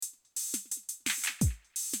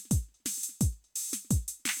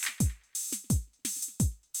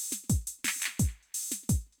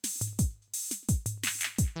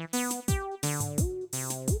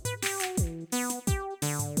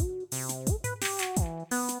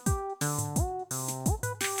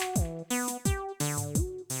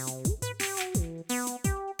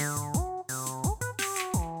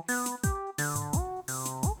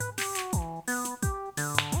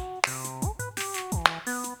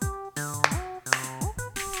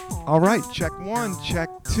All right, check one, check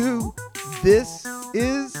two. This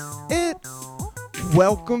is it.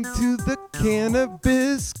 Welcome to the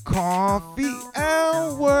Cannabis Coffee Hour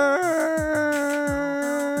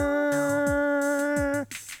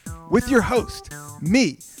with your host,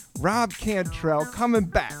 me, Rob Cantrell, coming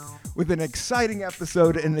back with an exciting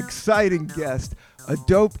episode and an exciting guest, a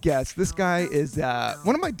dope guest. This guy is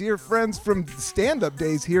one of my dear friends from stand-up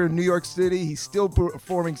days here in New York City. He's still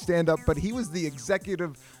performing stand-up, but he was the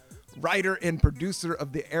executive writer and producer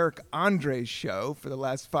of the Eric Andre show for the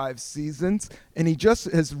last 5 seasons, and he just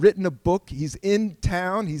has written a book. He's in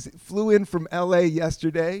town. He flew in from LA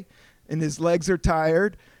yesterday, and his legs are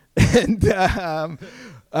tired. And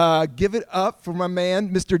give it up for my man,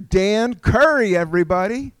 Mr. Dan Curry,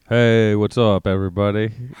 everybody. Hey, what's up,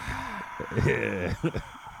 everybody?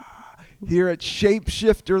 Here at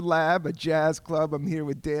ShapeShifter Lab, a jazz club. I'm here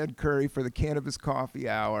with Dan Curry for the Cannabis Coffee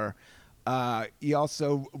Hour. He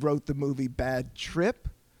also wrote the movie Bad Trip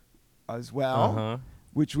as well,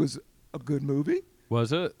 which was a good movie.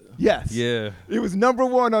 Was it? Yes. Yeah. It was #1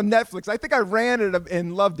 on Netflix. I think I ran it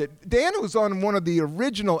and loved it. Dan was on one of the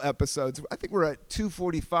original episodes. I think we're at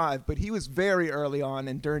 245, but he was very early on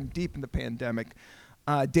and deep in the pandemic.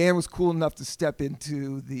 Dan was cool enough to step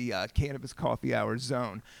into the Cannabis Coffee Hour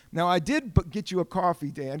zone. Now, I did get you a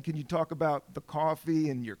coffee, Dan. Can you talk about the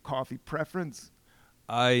coffee and your coffee preference?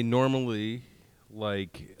 I normally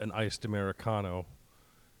like an iced Americano.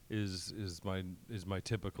 Is my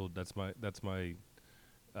typical. That's my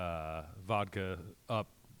vodka up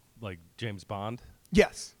like James Bond.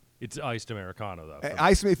 Yes. It's iced Americano though.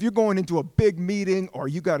 If you're going into a big meeting or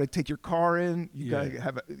you got to take your car in, gotta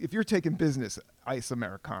have if you're taking business, ice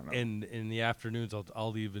Americano. And in the afternoons,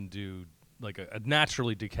 I'll even do like a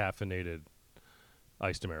naturally decaffeinated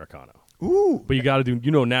iced Americano. Ooh. But you got to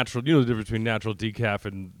do, natural, the difference between natural decaf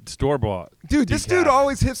and store-bought. Dude, decaf. This dude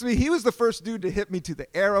always hits me. He was the first dude to hit me to the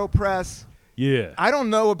AeroPress. Yeah. I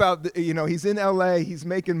don't know about, he's in LA, he's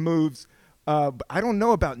making moves. But I don't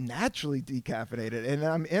know about naturally decaffeinated, and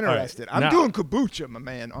I'm interested. Right, I'm doing kombucha, my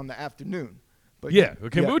man, on the afternoon. But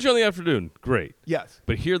kombucha on the afternoon, great. Yes.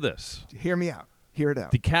 But hear this. Hear me out. Hear it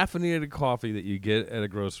out. Decaffeinated coffee that you get at a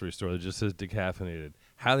grocery store that just says decaffeinated,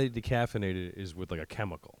 how they decaffeinate it is with like a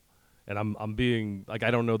chemical. And I'm being, like, I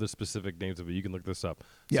don't know the specific names of it. You can look this up.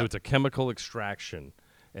 So it's a chemical extraction,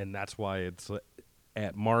 and that's why it's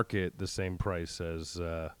at market the same price as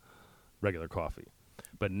regular coffee.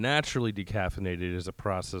 But naturally decaffeinated is a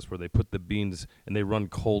process where they put the beans and they run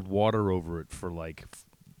cold water over it for like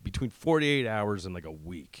between 48 hours and like a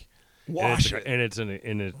week. Wash it. And it's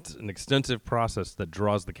an extensive process that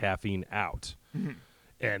draws the caffeine out. Mm-hmm.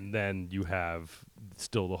 And then you have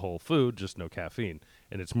still the whole food, just no caffeine.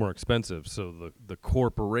 And it's more expensive. So the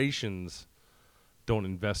corporations don't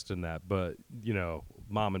invest in that. But,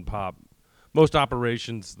 mom and pop, most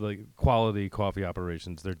operations, like quality coffee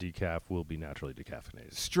operations, their decaf will be naturally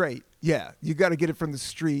decaffeinated. Straight. Yeah. You got to get it from the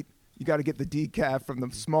street. You got to get the decaf from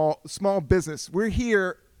the small business. We're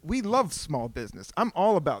here. We love small business. I'm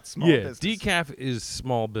all about small business. Yeah, decaf is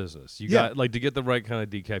small business. You got to get the right kind of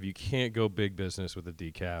decaf. You can't go big business with a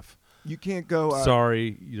decaf. You can't go.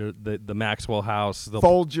 Sorry, the Maxwell House,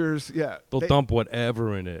 Folgers. Yeah, they'll dump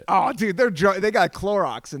whatever in it. Oh, dude, they're they got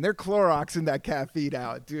Clorox, and they're Cloroxing that caffeine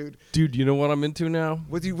out, dude. Dude, you know what I'm into now?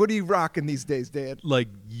 What are you rocking these days, Dad? Like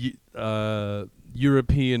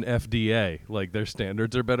European FDA. Like their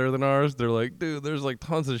standards are better than ours. They're like, dude, there's like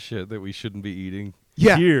tons of shit that we shouldn't be eating.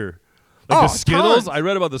 Yeah. Here. Like the Skittles. Tons. I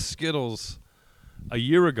read about the Skittles a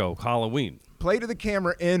year ago, Halloween. Play to the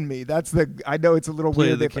camera in me. I know it's a little Play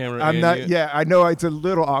weird. to the camera I'm in not. you. Yeah, I know it's a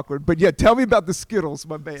little awkward. But yeah, tell me about the Skittles,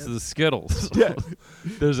 my man. So the Skittles. Yeah.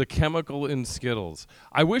 There's a chemical in Skittles.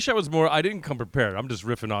 I wish I was more. I didn't come prepared. I'm just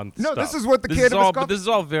riffing on stuff. This is what the But this is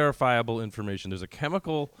all verifiable information. There's a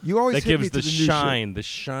chemical that gives the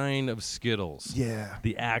shine of Skittles. Yeah.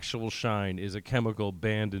 The actual shine is a chemical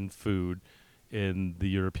banned in food in the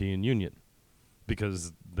European Union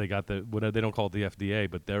because they got they don't call it the FDA,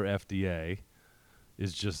 but their FDA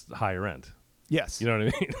is just higher end. Yes. You know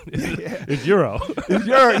what I mean? It's Euro. It's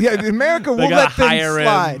Euro. Yeah, America will let things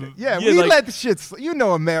slide. End. Yeah, we let the shit slide.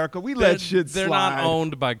 America, we let shit slide. They're not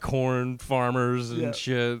owned by corn farmers and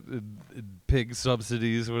shit, and pig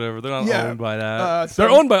subsidies, whatever. They're not owned by that. They're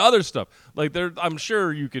owned by other stuff. Like I'm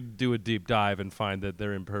sure you could do a deep dive and find that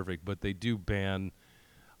they're imperfect, but they do ban.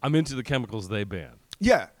 I'm into the chemicals they ban.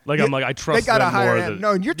 Yeah. I trust them more. They got a higher end.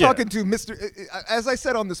 No, and you're talking to Mr. As I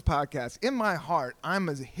said on this podcast, in my heart, I'm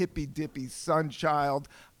a hippy-dippy sun child.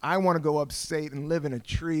 I want to go upstate and live in a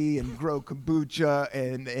tree and grow kombucha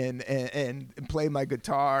and play my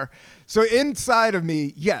guitar. So inside of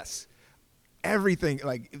me, yes, everything,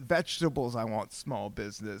 like vegetables. I want small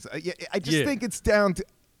business. I just think it's down to,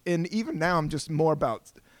 and even now I'm just more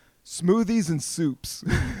about smoothies and soups.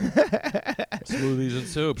 Smoothies and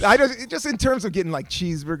soups. Just in terms of getting like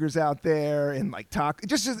cheeseburgers out there and like taco.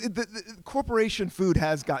 The corporation food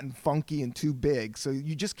has gotten funky and too big, so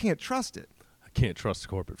you just can't trust it. I can't trust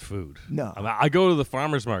corporate food. No. I go to the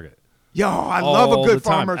farmer's market. Yo, I love a good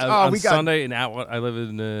farmer's. On Sunday in I live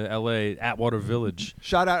in L.A. Atwater Village.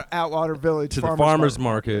 Shout out Atwater Village to the farmer's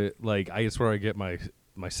market. Like it's where I get my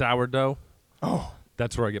sourdough. Oh,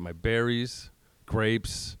 that's where I get my berries,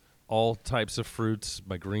 grapes, all types of fruits,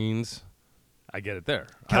 my greens. I get it there.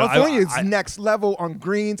 California is next level on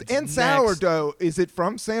greens and sourdough. Is it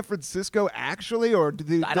from San Francisco actually, or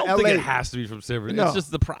I don't think it has to be from San Francisco. No. It's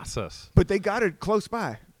just the process. But they got it close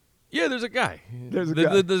by. Yeah, there's a guy. There's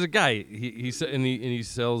a guy. He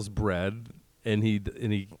sells bread, and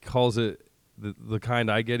he calls it the kind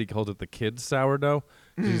I get. He calls it the kid's sourdough.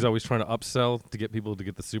 He's always trying to upsell to get people to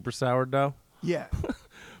get the super sourdough. Yeah.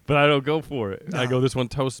 But I don't go for it. No. I go, this one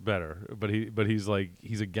toasts better. But he's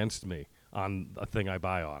against me on a thing I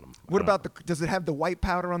buy on him. What about does it have the white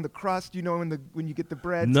powder on the crust? You know, when you get the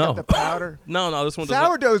bread, it's no. got the powder. No, this one doesn't.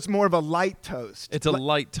 Sourdough's more of a light toast. It's a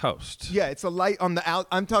light toast. Yeah, it's a light on the out.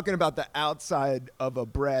 I'm talking about the outside of a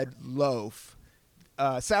bread loaf.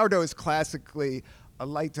 Sourdough is classically a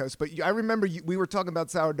light toast. But I remember we were talking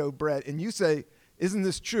about sourdough bread, and you say, "Isn't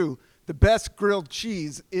this true? The best grilled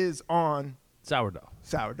cheese is on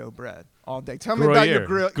sourdough bread all day." Tell me about your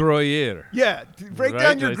Gruyere. Yeah, break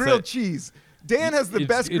down your grilled cheese. Dan has the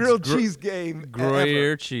best grilled cheese game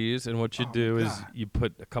Gruyere ever. Cheese, and what you do is you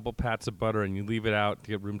put a couple pats of butter and you leave it out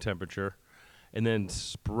to get room temperature, and then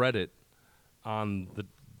spread it on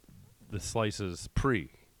the slices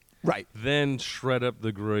Right. Then shred up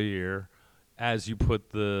the Gruyere as you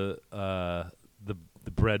put the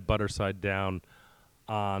bread butter side down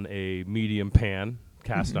on a medium pan,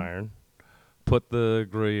 cast iron. Put the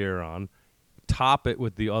Gruyere on, top it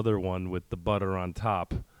with the other one with the butter on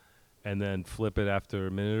top, and then flip it after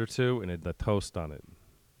a minute or two, and the toast on it.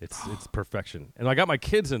 It's perfection. And I got my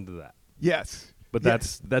kids into that. Yes. But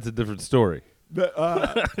that's a different story.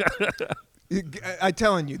 I'm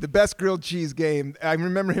telling you, the best grilled cheese game. I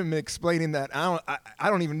remember him explaining that. I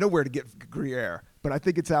don't even know where to get Gruyere, but I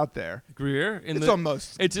think it's out there. Gruyere?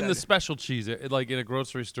 It's in the special cheese. Like in a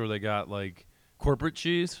grocery store, they got like corporate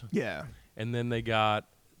cheese. Yeah. And then they got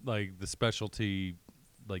like the specialty,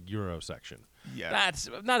 like Euro section. Yeah. That's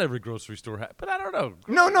not every grocery store but I don't know.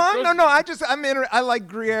 No. I like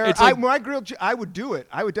Gruyere. When I grilled cheese, I would do it.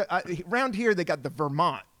 Around here they got the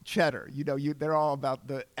Vermont cheddar. You know, they're all about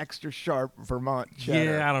the extra sharp Vermont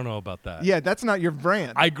cheddar. Yeah, I don't know about that. Yeah, that's not your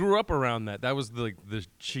brand. I grew up around that. That was the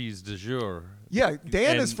cheese du jour. Yeah,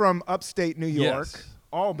 Dan is from upstate New York. Yes.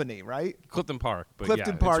 Albany, right? Clifton Park.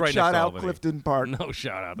 Clifton Park. Right shout out Albany. Clifton Park. No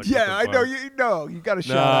shout out. Yeah, I know you know. You got to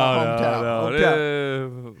shout out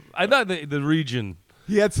hometown. No. I thought the region.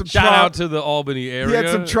 He had some shout out to the Albany area. He had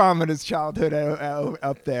some trauma in his childhood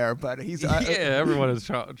up there, but he's everyone has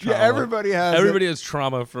trauma. Yeah, everybody has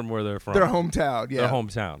trauma from where they're from. Their hometown. Yeah, their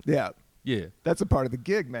hometown. Yeah. That's a part of the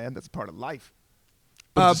gig, man. That's a part of life.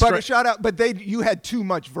 But a shout out, you had too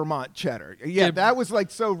much Vermont cheddar. Yeah, that was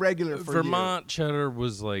like so regular for Vermont cheddar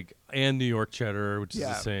was like, and New York cheddar, which is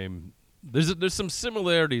the same. There's some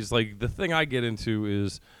similarities. Like the thing I get into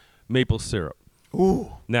is maple syrup.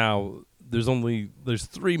 Ooh. Now there's one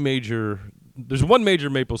major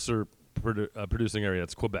maple syrup producing area.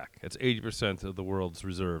 That's Quebec. It's 80% of the world's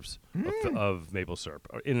reserves of maple syrup,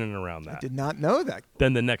 or in and around that. I did not know that.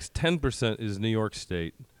 Then the next 10% is New York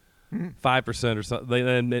State. 5% or something,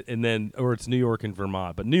 and then it's New York and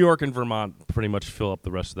Vermont. But New York and Vermont pretty much fill up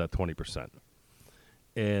the rest of that 20%.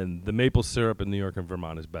 And the maple syrup in New York and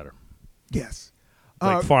Vermont is better. Yes,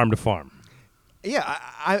 like farm to farm. Yeah,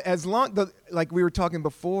 like we were talking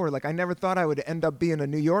before, like I never thought I would end up being a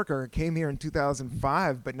New Yorker. I came here in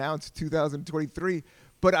 2005, but now it's 2023.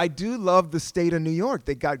 But I do love the state of New York.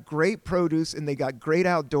 They got great produce and they got great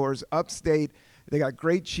outdoors upstate. They got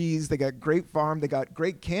great cheese. They got great farm. They got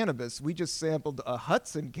great cannabis. We just sampled a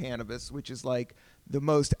Hudson cannabis, which is like the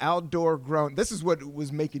most outdoor grown. This is what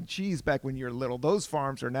was making cheese back when you were little. Those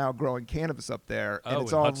farms are now growing cannabis up there, and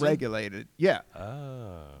it's all Hudson? Regulated. Yeah.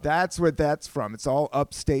 Oh. That's what that's from. It's all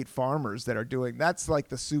upstate farmers that are doing. That's like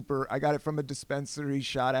the super. I got it from a dispensary.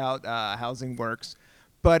 Shout out Housing Works.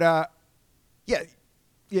 But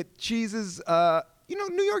cheeses.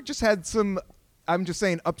 New York just had some. I'm just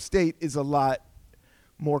saying, upstate is a lot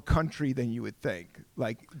more country than you would think.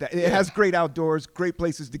 Like it has great outdoors, great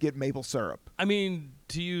places to get maple syrup. I mean,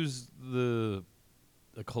 to use the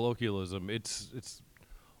colloquialism, it's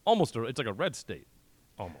it's like a red state,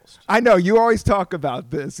 almost. I know you always talk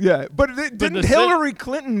about this, yeah. But didn't Hillary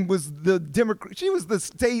Clinton was the Democrat? She was the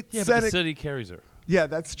state yeah, Senate. but the city carries her. Yeah,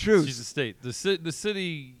 that's true. She's the state. The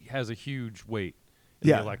city has a huge weight in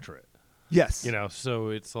the electorate. Yes. So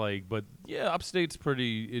it's like, but yeah, upstate's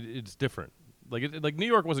pretty. It's different. Like New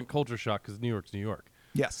York wasn't culture shock because New York's New York.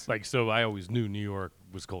 Yes. So I always knew New York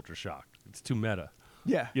was culture shock. It's too meta.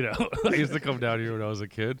 Yeah. I used to come down here when I was a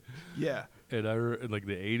kid. Yeah. And in like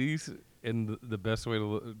the 80s, and the best way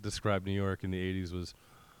to describe New York in the 80s was,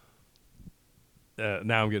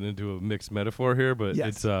 now I'm getting into a mixed metaphor here, but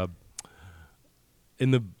it's in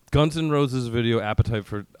the Guns N' Roses video, Appetite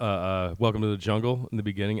for Welcome to the Jungle, in the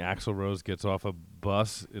beginning, Axl Rose gets off a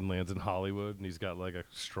bus and lands in Hollywood, and he's got like a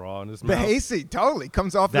straw in his mouth. Bahasi, totally.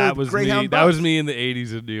 Comes off that the was Greyhound me. bus. That was me in the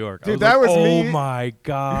 80s in New York. Dude, I was that was me. Oh my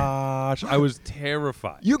gosh. I was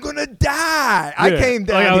terrified. You're going to die. I came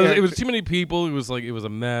down here. It was too many people. It was a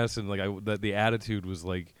mess, and the attitude was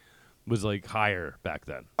higher back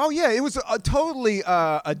then. Oh yeah, it was a totally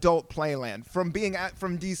adult playland. From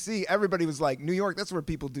DC, everybody was like, New York, that's where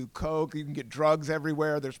people do coke. You can get drugs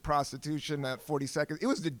everywhere. There's prostitution at 42nd. It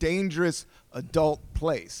was the dangerous adult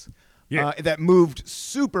place. Yeah. That moved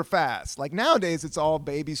super fast. Like nowadays, it's all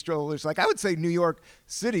baby strollers. Like I would say New York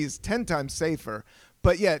City is 10 times safer.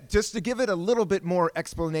 But yeah, just to give it a little bit more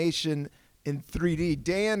explanation in 3D,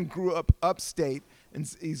 Dan grew up upstate. And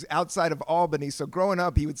he's outside of Albany, so growing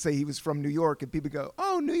up, he would say he was from New York, and people go,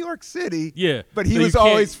 "Oh, New York City." Yeah, but he was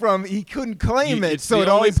always from. He couldn't claim it, so it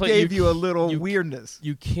always gave you a little weirdness.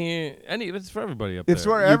 You can't. It's for everybody up there. It's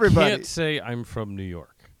for everybody. You can't say I'm from New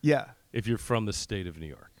York. Yeah. If you're from the state of New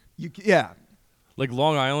York. Yeah. Like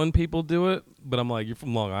Long Island people do it, but I'm like, you're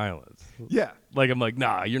from Long Island. Yeah. Like I'm like,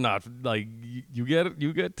 nah, you're not. Like you get it.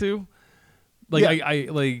 You get to. Like I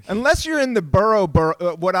like unless you're in the borough,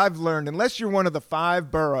 what I've learned, unless you're one of the 5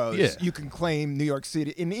 boroughs, you can claim New York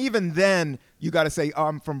City, and even then you got to say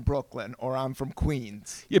I'm from Brooklyn or I'm from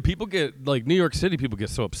Queens. Yeah, people get like New York City. People get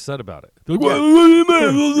so upset about it. They're like, what do you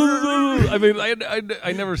mean? I mean,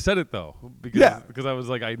 I never said it though because I was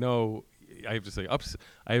like, I know I have to say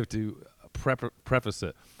I have to preface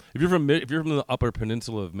it. If you're from the Upper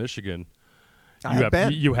Peninsula of Michigan.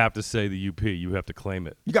 You have to say the UP. You have to claim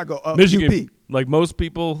it. You got to go up Michigan, UP. Like most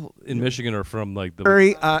people in Michigan are from like the...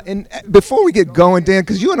 And before we get going, Dan,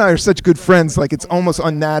 because you and I are such good friends, like it's almost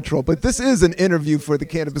unnatural, but this is an interview for the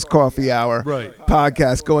Cannabis Coffee Hour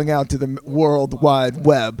podcast going out to the World Wide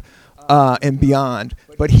Web and beyond.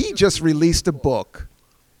 But he just released a book.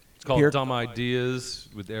 It's called Dumb Ideas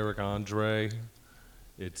with Eric Andre.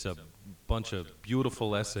 It's a bunch of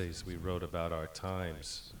beautiful essays we wrote about our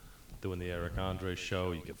times. Doing the Eric Andre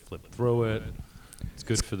show, you can flip through it. It's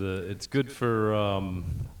good for. I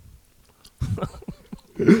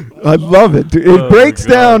love it. It breaks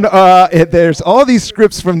down. There's all these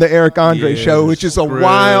scripts from the Eric Andre show, which is a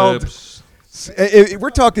wild. We're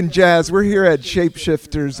talking jazz. We're here at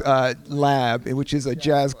ShapeShifter's Lab, which is a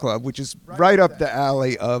jazz club, which is right up the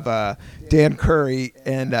alley of Dan Curry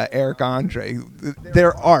and Eric Andre.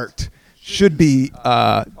 Their art should be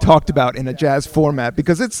talked about in a jazz format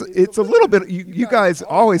because it's a little bit. You guys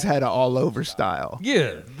always had an all over style.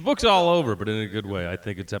 Yeah, the book's all over, but in a good way. I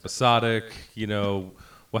think it's episodic.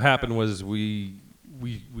 What happened was we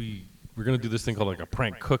were gonna do this thing called like a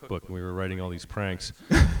prank cookbook, and we were writing all these pranks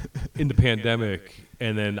in the pandemic,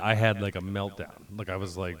 and then I had like a meltdown. Like I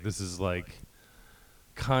was like, this is like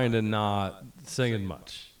kind of not saying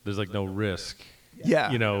much. There's like no risk.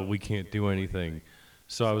 Yeah. We can't do anything.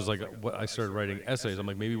 So I was like, I started writing essays. I'm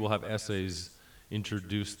like, maybe we'll have essays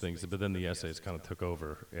introduce things, but then the essays kind of took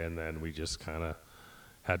over, and then we just kind of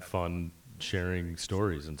had fun sharing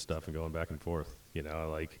stories and stuff and going back and forth,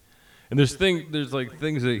 And there's things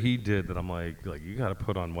that he did that I'm like you got to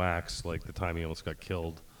put on wax, like the time he almost got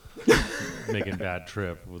killed making Bad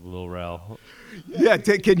Trip with Lil Rel. Yeah,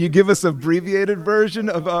 can you give us an abbreviated version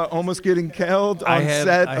of almost getting killed on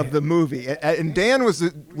set of the movie? And Dan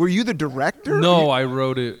were you the director? No, I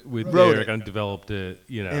wrote it with Eric and developed it,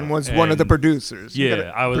 and was one of the producers.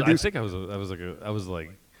 Yeah, I was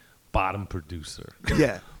like bottom producer.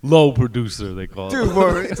 Yeah. Low producer, they call it. Dude,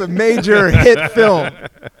 well, it's a major hit film.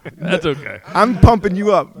 That's okay. I'm pumping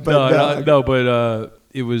you up. But, but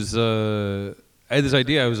it was... I had this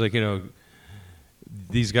idea. I was like,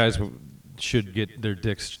 these guys should get their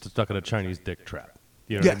dicks stuck in a Chinese dick trap.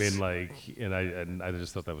 You know what I mean? Like, and I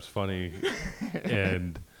just thought that was funny,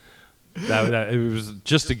 and that it was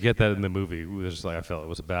just to get that in the movie. It was just like I felt it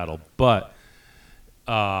was a battle, but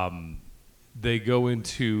they go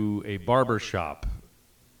into a barber shop,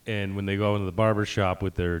 and when they go into the barber shop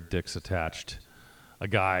with their dicks attached, a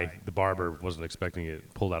guy, the barber, wasn't expecting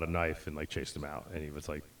it, pulled out a knife and like chased him out, and he was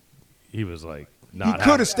like not. He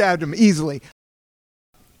could have stabbed him easily.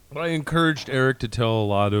 But I encouraged Eric to tell a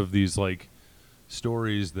lot of these like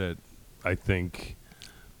stories that I think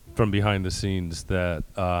from behind the scenes that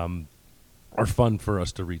are fun for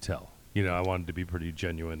us to retell. You know, I wanted to be pretty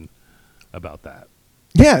genuine about that.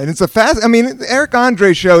 Yeah, and it's the Eric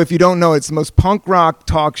Andre show, if you don't know, it's the most punk rock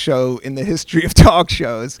talk show in the history of talk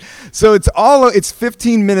shows. So it's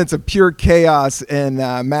 15 minutes of pure chaos and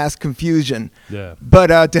mass confusion. Yeah.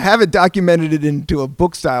 But to have it documented into a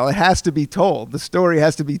book style, it has to be told. The story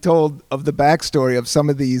has to be told of the backstory of some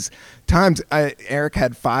of these times. Eric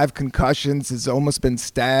had 5 concussions, has almost been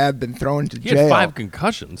stabbed and thrown into jail. He had 5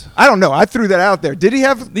 concussions? I don't know. I threw that out there. Did he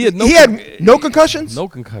have? He had no concussions? No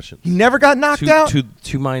concussions. He never got knocked out?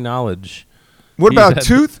 To my knowledge. What about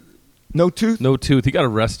tooth? No tooth? No tooth. He got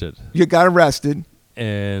arrested. You got arrested.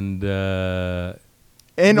 And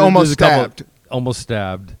almost stabbed. Almost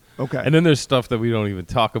stabbed. Okay. And then there's stuff that we don't even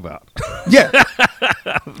talk about. Yeah.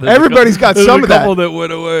 Everybody's got some of that. There's a couple that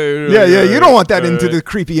went away. Yeah. You don't want that into the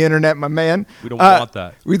creepy internet, my man. We don't want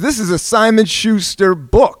that. This is a Simon Schuster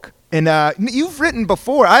book. And you've written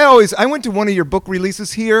before. I went to one of your book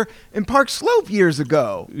releases here in Park Slope years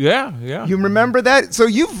ago. Yeah. You remember that? So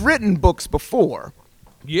you've written books before.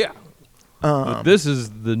 Yeah. But this is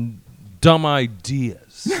the dumb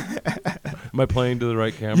ideas. Am I playing to the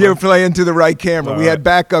right camera? You're playing to the right camera. We right. had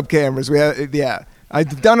backup cameras.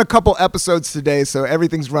 I've done a couple episodes today, so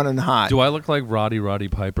everything's running hot. Do I look like Roddy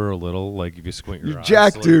Piper a little? Like if you squint your eyes?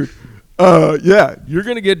 Jacked, like, dude. Yeah. You're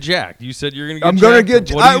going to get jacked. You said you're going to get I'm jacked. going to get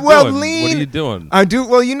jacked. Lean. What are you doing? I do.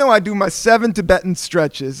 Well, I do my 7 Tibetan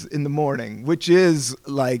stretches in the morning, which is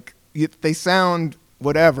like, they sound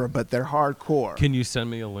whatever, but they're hardcore. Can you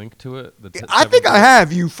send me a link to it? I think I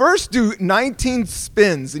have. You first do 19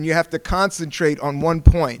 spins, and you have to concentrate on one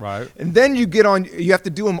point. Right. And then you have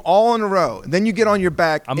to do them all in a row. And then you get on your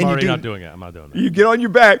back. I'm already not doing it. I'm not doing it. You get on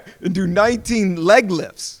your back and do 19 leg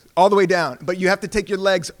lifts. All the way down, but you have to take your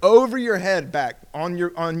legs over your head back on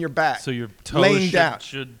your back. So your toes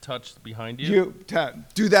should touch behind you?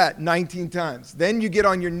 Do that 19 times. Then you get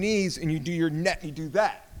on your knees and you do your neck. You do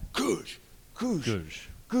that. Goosh, goosh,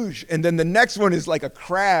 goosh. And then the next one is like a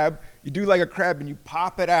crab. You do like a crab and you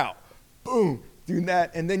pop it out. Boom. Do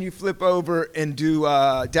that. And then you flip over and do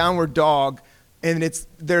downward dog. And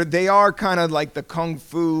they are kind of like the kung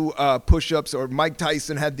fu push-ups, or Mike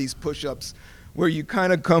Tyson had these push-ups where you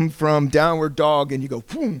kind of come from downward dog and you go,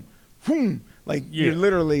 boom, boom. Like you're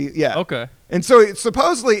literally, Okay. And so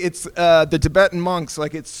supposedly it's the Tibetan monks,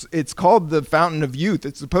 like it's called the Fountain of Youth.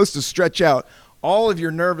 It's supposed to stretch out all of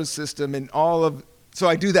your nervous system and so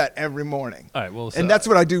I do that every morning. All right, well, and that's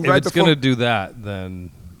what I do right before. If it's going to do that,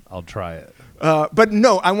 then I'll try it. But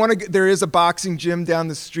no, there is a boxing gym down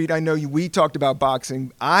the street. I know we talked about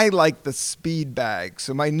boxing. I like the speed bag.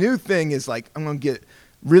 So my new thing is like, I'm going to get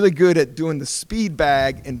really good at doing the speed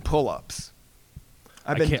bag and pull-ups.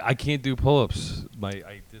 I can't do pull-ups.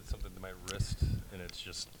 I did something to my wrist, and it's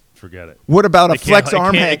just forget it. What about a flex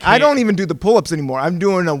arm hang? I don't even do the pull-ups anymore. I'm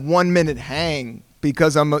doing a 1-minute hang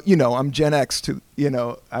because I'm Gen X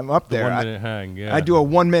I'm up there. 1 minute hang, yeah. I do a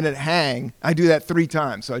 1-minute hang. I do that 3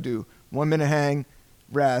 times. So I do 1 minute hang,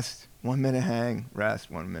 rest, 1 minute hang,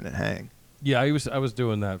 rest, 1 minute hang. Yeah, I was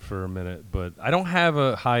doing that for a minute, but I don't have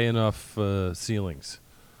a high enough ceilings.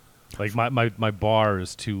 Like my bar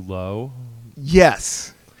is too low.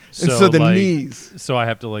 Yes. So the knees. So I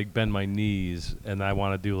have to like bend my knees, and I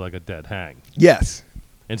want to do like a dead hang. Yes.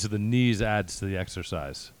 And so the knees adds to the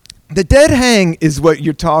exercise. The dead hang is what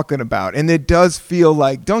you're talking about, and it does feel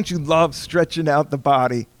like, don't you love stretching out the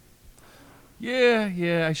body?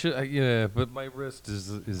 Yeah, I should. But my wrist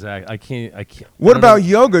is I can't. What about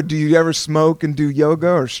yoga? Do you ever smoke and do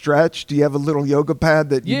yoga or stretch? Do you have a little yoga pad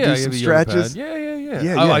that you do some stretches?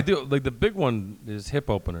 Yeah. I do. Like the big one is hip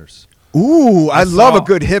openers. Ooh, I love a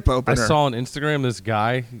good hip opener. I saw on Instagram this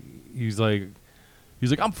guy. He's like,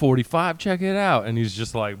 I'm 45. Check it out. And he's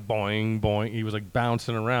just like boing boing. He was like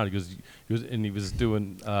bouncing around. He was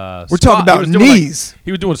doing. We're talking about knees.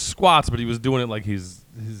 He was doing squats, but he was doing it like his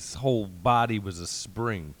whole body was a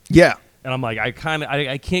spring. Yeah. And I'm like, I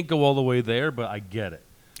can't go all the way there, but I get it.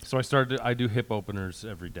 So I do hip openers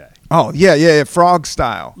every day. Oh, yeah, frog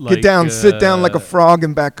style. Like, get down, sit down like a frog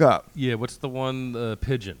and back up. Yeah, what's the one?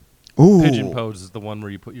 Pigeon. Ooh. Pigeon pose is the one where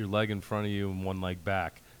you put your leg in front of you and one leg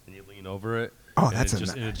back, and you lean over it. Oh,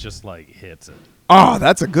 and it just like hits it. Oh,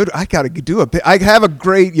 that's a good. I gotta do I have a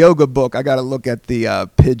great yoga book. I gotta look at the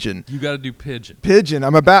pigeon. You gotta do pigeon. Pigeon.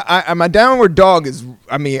 My downward dog is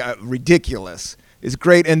ridiculous. is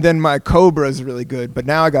great. And then my Cobra is really good. But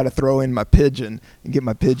now I got to throw in my pigeon and get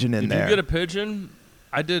my pigeon in there. Did you get a pigeon?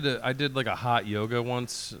 I did like a hot yoga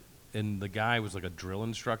once, and the guy was like a drill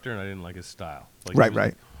instructor, and I didn't like his style. Like,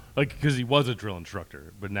 right. Like, because he was a drill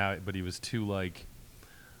instructor, but he was too like,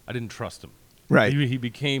 I didn't trust him. Right. He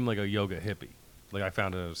became like a yoga hippie. Like I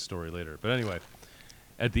found out a story later. But anyway,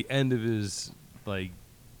 at the end of his like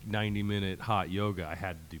 90-minute hot yoga, I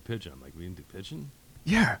had to do pigeon. I'm like, we didn't do pigeon?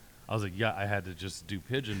 Yeah. I was like, yeah, I had to just do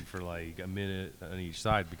pigeon for like a minute on each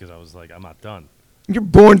side because I was like, I'm not done. You're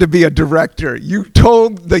born to be a director. You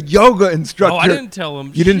told the yoga instructor. Oh, I didn't tell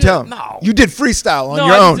him. You didn't tell him. No. You did freestyle on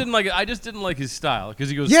your own. I just didn't like his style because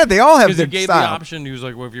he goes. Yeah, they all have their style. Because he gave the option. He was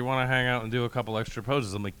like, "Well, if you want to hang out and do a couple extra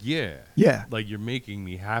poses," I'm like, "Yeah, yeah." Like you're making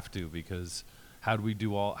me have to because how do we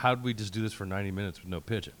just do this for 90 minutes with no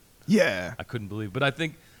pigeon? Yeah, I couldn't believe. But I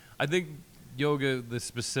think yoga, the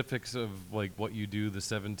specifics of like what you do, the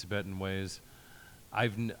 7 Tibetan ways,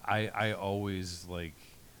 I always like.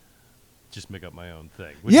 Just make up my own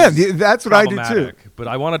thing. Yeah, that's what I do too. But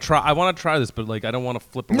I want to try this, but like I don't want to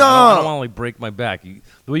flip around. No. I don't want to like break my back.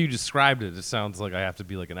 The way you described it, it sounds like I have to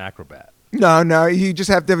be like an acrobat. No, you just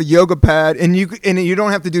have to have a yoga pad, and you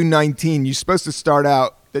don't have to do 19. You're supposed to start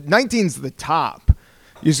out. 19's the top.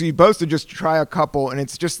 You're supposed to just try a couple, and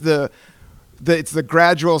it's just it's the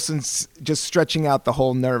gradual, since just stretching out the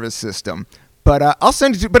whole nervous system. But I'll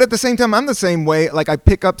send it to you. But at the same time, I'm the same way. Like I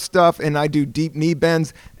pick up stuff and I do deep knee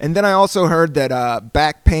bends. And then I also heard that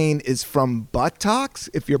back pain is from buttocks.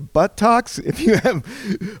 If you have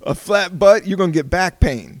a flat butt, you're going to get back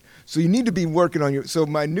pain. So you need to be working on So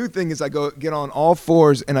my new thing is I go get on all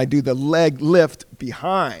fours and I do the leg lift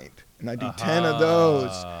behind. And I do 10 of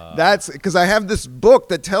those. That's because I have this book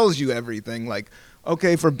that tells you everything. Like,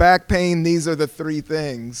 okay, for back pain, these are the 3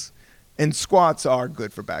 things. And squats are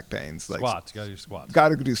good for back pains. Like squats, gotta do squats.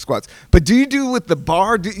 Gotta do squats. But do you do with the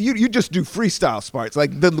bar? You just do freestyle sparts?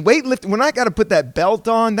 Like the weightlifting, when I gotta put that belt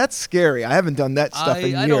on, that's scary. I haven't done that stuff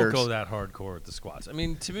in years. I don't go that hardcore with the squats. I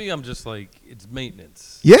mean, to me, I'm just like, it's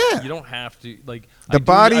maintenance. Yeah. You don't have to, like. The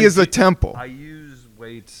body is a temple. I use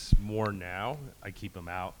weights more now. I keep them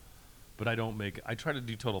out. But I try to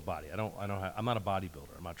do total body. I'm not a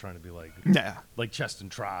bodybuilder. I'm not trying to be like, like chest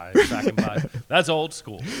and tries, back and body. That's old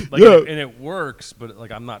school. Like, and it works, but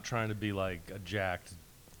like, I'm not trying to be like a jacked,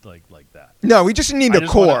 like that. No, we just need a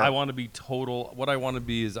core. I want to be total. What I want to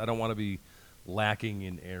be is I don't want to be lacking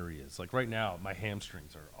in areas. Like right now, my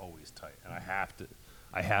hamstrings are always tight and I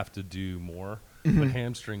have to do more. Mm-hmm. But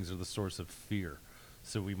hamstrings are the source of fear.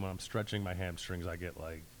 So when I'm stretching my hamstrings, I get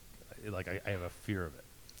like I have a fear of it.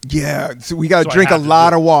 Yeah, so we got to drink a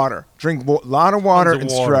lot of water. Drink a lot of water and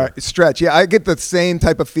stretch. Yeah, I get the same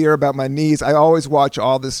type of fear about my knees. I always watch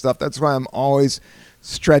all this stuff. That's why I'm always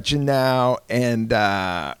stretching now. And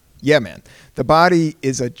yeah, man, the body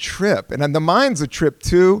is a trip. And then the mind's a trip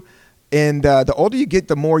too. And the older you get,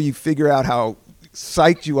 the more you figure out how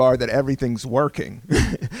psyched you are that everything's working.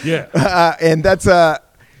 Yeah. And that's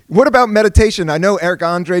what about meditation? I know Eric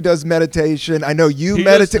Andre does meditation. I know you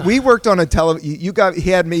meditate. We worked on he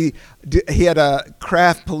had a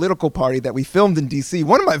Kraft political party that we filmed in DC.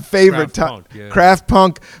 One of my favorite Kraft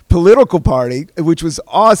Punk political party, which was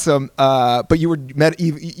awesome. But you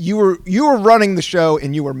were running the show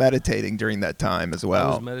and you were meditating during that time as well. I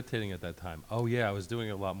was meditating at that time. Oh yeah, I was doing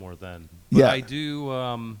it a lot more then. But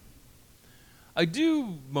I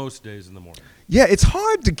do most days in the morning. Yeah, it's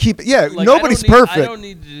hard to keep it. Yeah, like, nobody's perfect. I don't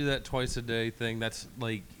need to do that twice a day thing. That's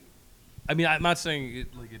like, I mean, I'm not saying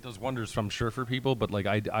it does wonders, I'm sure, for people, but like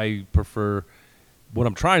I prefer, what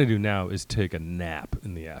I'm trying to do now is take a nap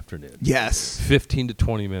in the afternoon. Yes. 15 to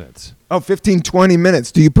 20 minutes. Oh, 15, 20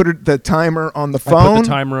 minutes. Do you put the timer on the phone? I put the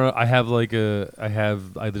timer,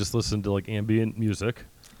 I just listen to like ambient music.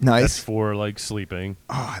 Nice. That's for like sleeping.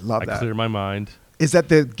 Oh, I love that. I clear my mind. Is that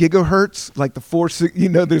the gigahertz? Like the 4,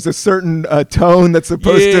 there's a certain tone that's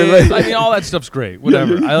supposed to. Like, I mean, all that stuff's great.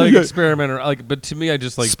 Whatever. I like experimenter. But to me, I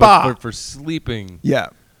just like spa for sleeping. Yeah.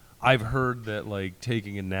 I've heard that like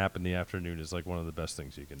taking a nap in the afternoon is like one of the best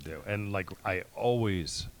things you can do, and like I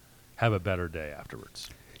always have a better day afterwards.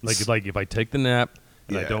 Like if I take the nap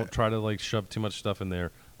and I don't try to like shove too much stuff in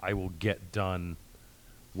there, I will get done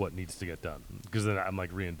what needs to get done because then I'm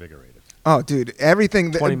like reinvigorated. Oh, dude,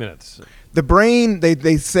 everything. 20 minutes. The brain,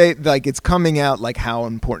 they say like it's coming out like how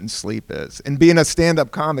important sleep is. And being a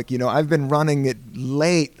stand-up comic, I've been running it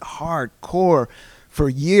late, hardcore for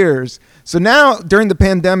years. So now during the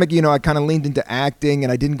pandemic, I kind of leaned into acting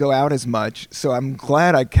and I didn't go out as much. So I'm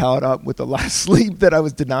glad I caught up with the last sleep that I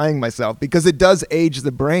was denying myself because it does age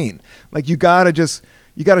the brain. Like you got to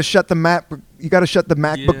shut the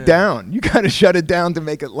MacBook down. You got to shut it down to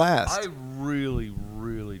make it last. I really,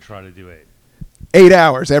 really try to do 8. 8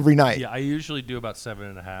 hours every night. Yeah, I usually do about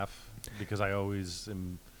 7.5 because I always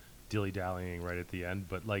am dilly-dallying right at the end.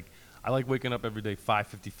 But, like, I like waking up every day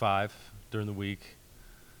 5:55 during the week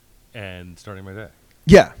and starting my day.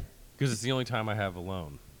 Yeah. Because it's the only time I have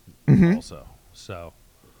alone also. So,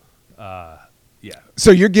 yeah. So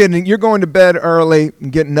you're going to bed early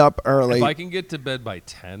and getting up early. If I can get to bed by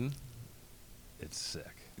 10, it's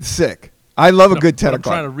sick. Sick. I love a good 10 I'm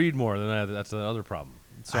o'clock. trying to read more than that. That's the other problem.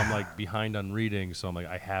 So I'm like behind on reading. So I'm like,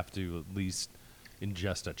 I have to at least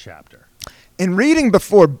ingest a chapter. And reading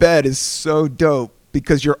before bed is so dope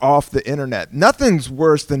because you're off the internet. Nothing's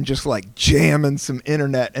worse than just like jamming some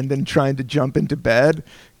internet and then trying to jump into bed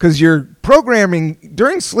because you're programming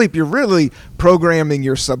during sleep. You're really programming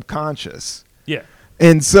your subconscious. Yeah.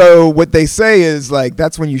 And so what they say is like,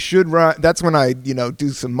 that's when you should run. That's when I, do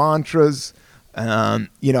some mantras. I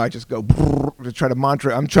just go to try to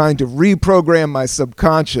mantra. I'm trying to reprogram my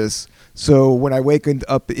subconscious. So when I wake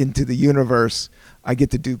up into the universe, I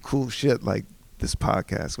get to do cool shit like this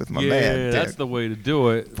podcast with my man. Yeah, that's the way to do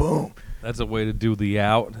it. Boom. That's a way to do the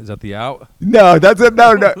out. Is that the out? No, that's it.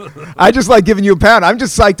 No. I just like giving you a pound. I'm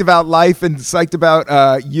just psyched about life and psyched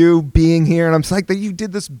about you being here. And I'm psyched that you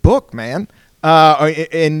did this book, man.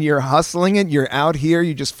 And you're hustling it. You're out here.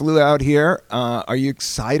 You just flew out here. Are you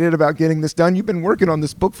excited about getting this done? You've been working on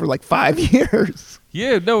this book for like 5 years.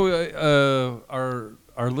 Yeah, no.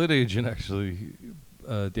 Our lit agent actually,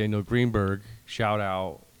 Daniel Greenberg. Shout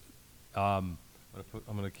out. I'm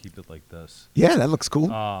gonna keep it like this. Yeah, that looks cool.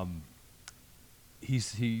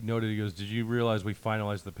 He noted. He goes, "Did you realize we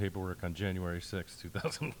finalized the paperwork on January 6th,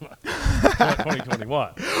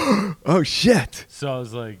 2021?" Oh shit! So I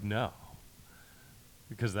was like, "No."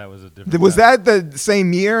 Because that was a different. Was that the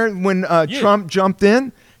same year when Trump jumped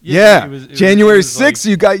in? Yeah. It was January 6th,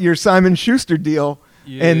 you got your Simon Schuster deal,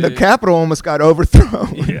 and the Capitol almost got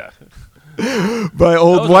overthrown. Yeah. By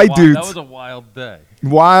old white dudes. That was a wild day.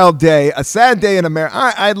 Wild day. A sad day in America.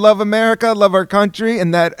 I love America. I love our country,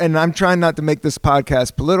 and I'm trying not to make this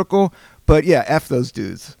podcast political, but yeah, F those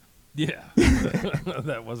dudes. Yeah.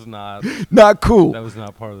 That was not cool. That was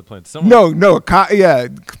not part of the plan.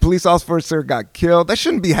 Police officer got killed. That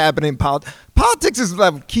shouldn't be happening in politics. Politics is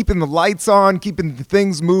like keeping the lights on, keeping the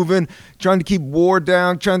things moving, trying to keep war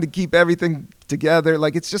down, trying to keep everything together.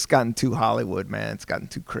 Like, it's just gotten too Hollywood, man. It's gotten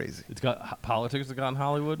too crazy. Politics has gotten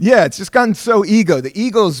Hollywood? Yeah, it's just gotten so ego. The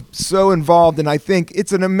ego's so involved, and I think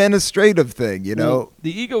it's an administrative thing, Well,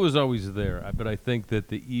 the ego is always there, but I think that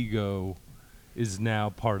the ego is now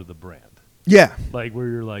part of the brand. Yeah. Like, where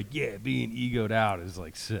you're like, yeah, being egoed out is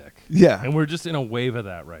like sick. Yeah. And we're just in a wave of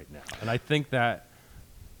that right now. And I think that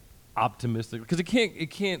optimistic, because it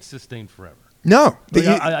can't sustain forever. No. Like,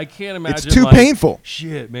 I can't imagine. It's too painful.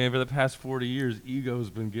 Shit, man, for the past 40 years, ego's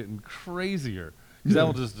been getting crazier. Because that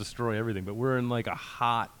will just destroy everything. But we're in like a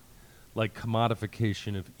hot, like,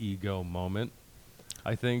 commodification of ego moment,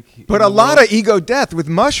 I think. But a lot of ego death with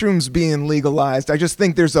mushrooms being legalized. I just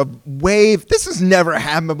think there's a wave. This has never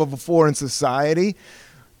happened before in society.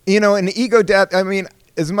 And ego death, I mean,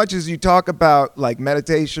 as much as you talk about like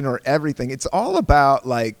meditation or everything, it's all about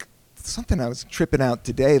like something I was tripping out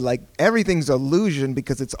today. Like, everything's illusion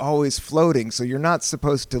because it's always floating. So you're not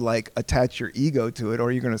supposed to like attach your ego to it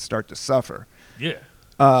or you're going to start to suffer.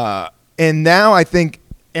 Yeah. And now I think,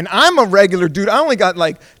 and I'm a regular dude. I only got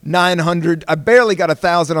like 900. I barely got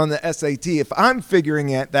 1,000 on the SAT. If I'm figuring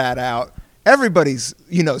that out, everybody's,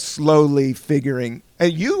 slowly figuring.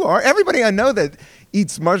 And you are. Everybody I know that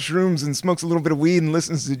eats mushrooms and smokes a little bit of weed and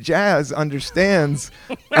listens to jazz understands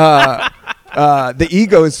the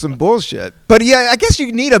ego is some bullshit. But yeah, I guess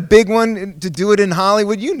you need a big one to do it in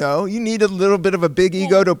Hollywood. You need a little bit of a big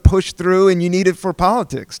ego to push through, and you need it for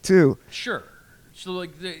politics too. Sure. So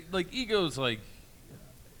like ego's like,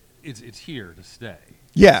 it's here to stay.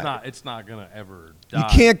 Yeah. It's not gonna ever die. You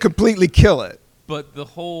can't completely kill it. But the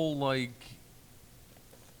whole like,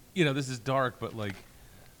 this is dark, but like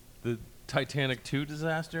the Titanic 2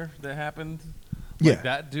 disaster that happened. Like,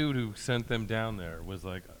 that dude who sent them down there was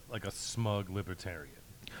like a smug libertarian.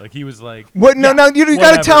 Like, he was like, what? No, you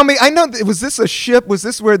got to tell me. I know. Was this a ship? Was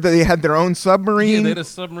this where they had their own submarine? Yeah, they had a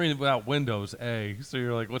submarine without windows. So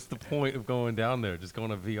you're like, what's the point of going down there? Just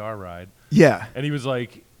going on a VR ride. Yeah. And he was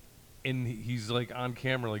like, and he's like on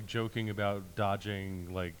camera, like joking about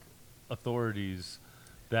dodging like authorities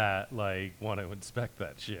that like want to inspect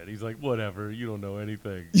that shit. He's like, whatever, you don't know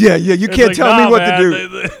anything. Yeah, you can't tell me what to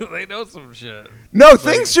do. They know some shit. No,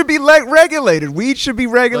 things should be regulated. Weed should be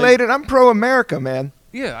regulated. I'm pro-America, man.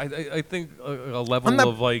 Yeah, I think a level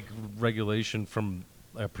of like regulation from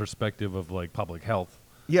a perspective of like public health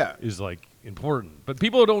is like important. But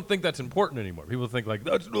people don't think that's important anymore. People think like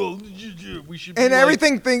we should. And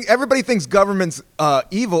everybody thinks government's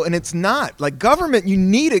evil, and it's not. Like government, you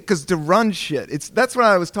need it to run shit. That's what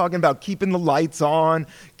I was talking about, keeping the lights on,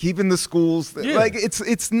 keeping the schools. Like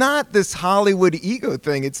it's not this Hollywood ego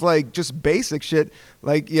thing. It's like just basic shit.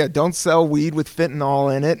 Like don't sell weed with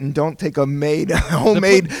fentanyl in it, and don't take a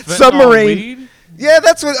homemade submarine. Weed? Yeah,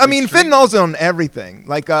 that's what I mean. Fentanyl's on everything.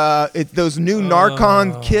 Like those new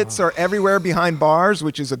Narcan kits are everywhere behind bars,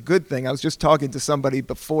 which is a good thing. I was just talking to somebody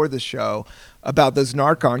before the show about those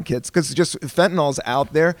Narcan kits because just fentanyl's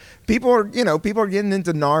out there. People are getting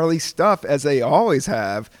into gnarly stuff as they always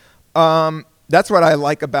have. That's what I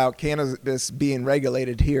like about cannabis being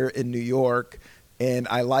regulated here in New York, and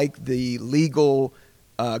I like the legal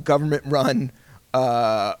government-run.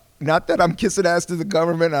 Not that I'm kissing ass to the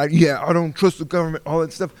government. I don't trust the government, all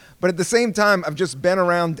that stuff. But at the same time, I've just been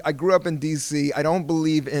around. I grew up in D.C. I don't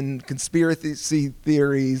believe in conspiracy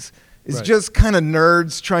theories. It's just kind of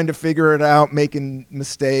nerds trying to figure it out, making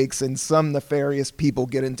mistakes, and some nefarious people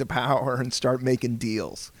get into power and start making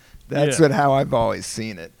deals. That's how I've always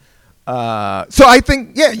seen it. So I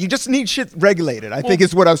think, you just need shit regulated. I think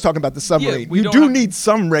is what I was talking about, the submarine. You do need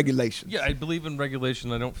some regulations. Yeah, I believe in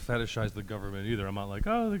regulation. I don't fetishize the government either. I'm not like,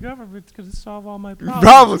 the government's going to solve all my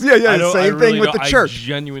problems. Same thing with the church. I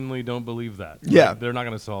genuinely don't believe that. Yeah. Like, they're not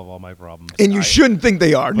going to solve all my problems. And you shouldn't think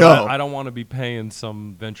they are, no. I don't want to be paying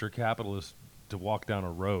some venture capitalist to walk down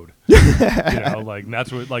a road.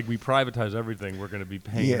 That's what, we privatize everything. We're going to be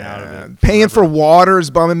paying out of it. Paying for water is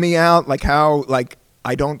bumming me out.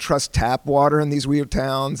 I don't trust tap water in these weird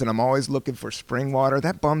towns, and I'm always looking for spring water.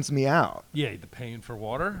 That bums me out. Yeah, the paying for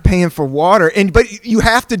water? Paying for water. But you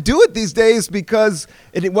have to do it these days because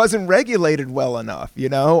it wasn't regulated well enough,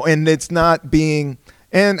 and it's not being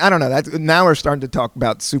 – and I don't know. Now we're starting to talk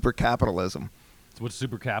about super capitalism. What's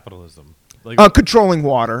super capitalism? Controlling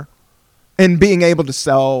water and being able to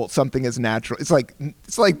sell something as natural. It's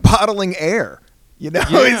like bottling air.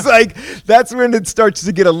 It's like that's when it starts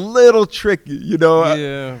to get a little tricky,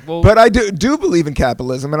 Yeah. Well, but I do believe in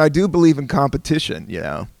capitalism, and I do believe in competition,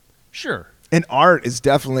 Sure. And art is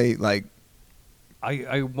definitely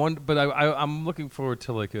I'm looking forward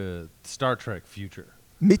to a Star Trek future.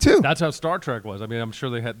 Me too. That's how Star Trek was. I mean, I'm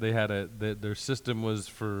sure their system was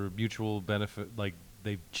for mutual benefit.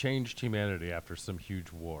 They changed humanity after some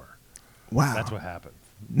huge war. Wow. That's what happened.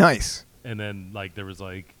 Nice. And then there was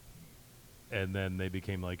and then they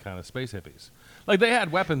became kind of space hippies. They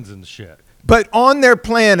had weapons and shit. But on their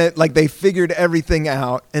planet, they figured everything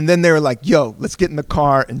out, and then they were like, yo, let's get in the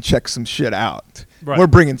car and check some shit out. Right. We're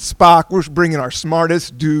bringing Spock. We're bringing our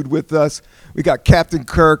smartest dude with us. We got Captain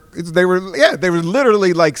Kirk. They were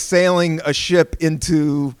literally sailing a ship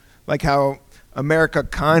into how America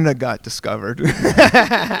kind of got discovered.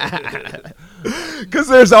 Because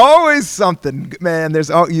there's always something, man. That's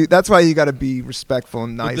why you got to be respectful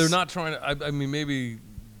and nice. But they're not trying to. I mean, maybe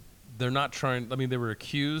they're not trying. I mean, they were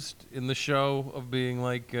accused in the show of being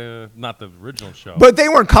not the original show. But they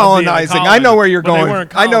weren't colonizing. I know where you're going. They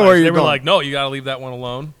weren't I know where you're going. They were like, no, you got to leave that one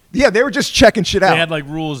alone. Yeah, they were just checking shit out. They had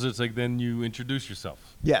rules. It's then you introduce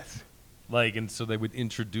yourself. Yes. And so they would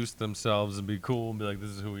introduce themselves and be cool and be like,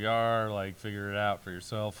 this is who we are. Figure it out for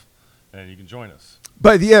yourself, and you can join us.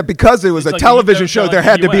 But because it was a television show, there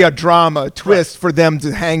had to be a drama, a twist for them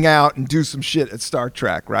to hang out and do some shit at Star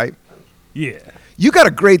Trek, right? Yeah. You got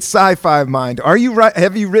a great sci-fi mind. Are you right?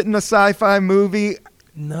 Have you written a sci-fi movie?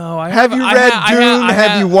 No, I have. You read Dune?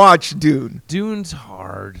 Have you watched Dune? Dune's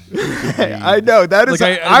hard. I know that is.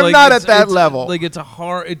 I'm not at that level. It's a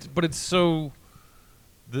hard. But it's so.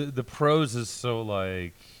 The prose is so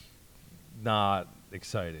not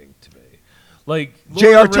exciting to me.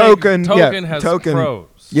 J.R. Tolkien has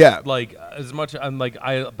prose. Yeah. As much but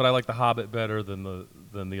I like The Hobbit better than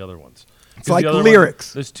the other ones. It's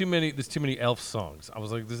lyrics. There's too many elf songs. I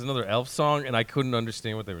was like, there's another elf song, and I couldn't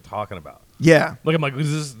understand what they were talking about. Yeah. I'm like,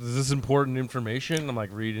 is this important information? I'm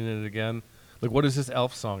reading it again. What is this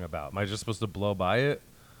elf song about? Am I just supposed to blow by it?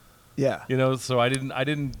 Yeah. So I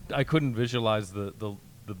couldn't visualize the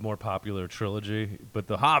more popular trilogy, but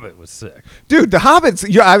The Hobbit was sick. Dude, The Hobbit's,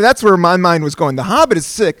 that's where my mind was going. The Hobbit is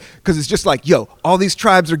sick because it's just all these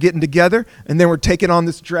tribes are getting together and then we're taking on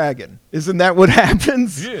this dragon. Isn't that what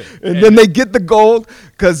happens? Yeah. And then they get the gold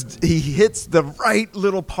because he hits the right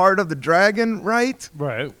little part of the dragon, right?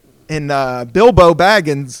 Right. And Bilbo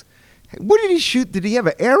Baggins, what did he shoot? Did he have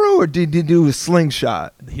an arrow or did he do a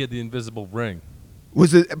slingshot? He had the invisible ring.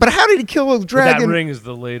 But how did he kill a dragon? That ring is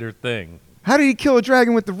the later thing. How did he kill a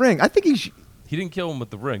dragon with the ring? I think he He didn't kill him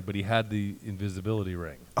with the ring, but he had the invisibility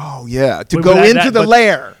ring. Oh, yeah, to go into the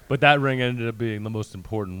lair. But that ring ended up being the most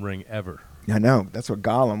important ring ever. I know. That's what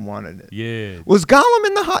Gollum wanted it. Yeah. Was Gollum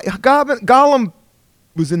in the Hobbit? Gollum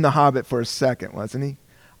was in the Hobbit for a second, wasn't he?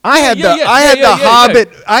 I had the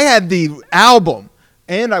Hobbit. Yeah. I had the album,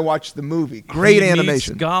 and I watched the movie. Great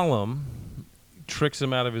animation. Gollum tricks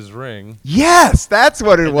him out of his ring. Yes, that's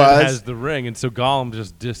what it was. Then has the ring, and so Gollum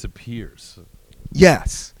just disappears.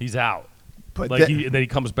 Yes, he's out. But and then he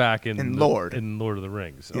comes back in Lord of the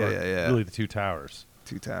Rings. Yeah. Really, the Two Towers.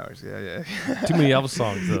 Two Towers. Yeah. Too many elf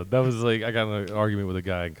songs though. That was like I got in an argument with a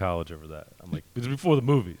guy in college over that. I'm like, it was before the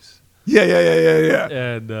movies. Yeah.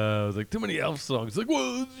 And I was like, too many elf songs. He's like,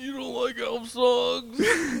 well, you don't like elf songs.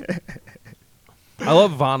 I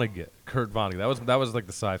love Vonnegut, Kurt Vonnegut. That was like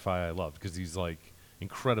the sci-fi I loved because he's like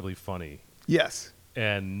incredibly funny. Yes.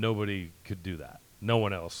 And nobody could do that. No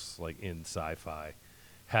one else like in sci-fi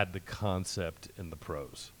had the concept and the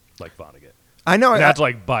prose like Vonnegut. I know. And that's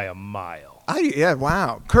like by a mile.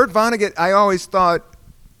 Wow. Kurt Vonnegut, I always thought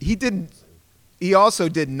he also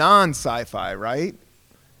did non-sci-fi, right?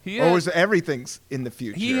 Or was everything's in the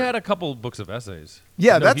future? He had a couple books of essays.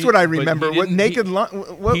 Yeah, that's what I remember.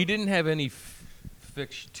 He didn't have any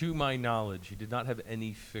fiction, to my knowledge, he did not have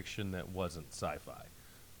any fiction that wasn't sci-fi.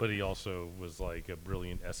 But he also was like a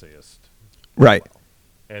brilliant essayist. Right.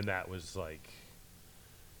 And that was like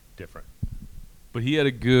different. But he had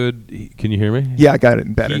a good, can you hear me? Yeah, I got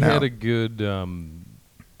it better now. He had a good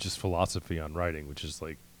just philosophy on writing, which is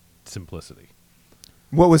like simplicity.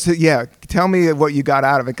 What was it? Yeah, tell me what you got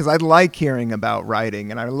out of it, because I like hearing about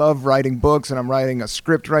writing, and I love writing books, and I'm writing a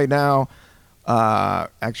script right now,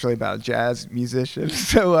 actually about a jazz musician.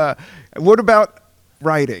 So what about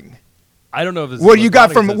writing? I don't know if this what you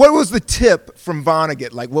got from, what was the tip from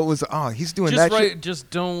Vonnegut? Like, what was, he's doing just that shit? Just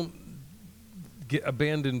don't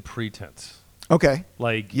abandon pretense. Okay.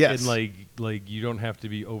 Like, yes. And like you don't have to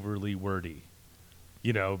be overly wordy.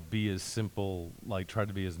 You know, be as simple, like try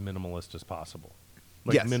to be as minimalist as possible.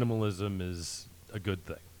 Like yes. Minimalism is a good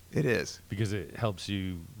thing. It is. Because it helps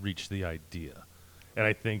you reach the idea. And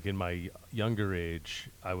I think in my younger age,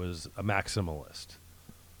 I was a maximalist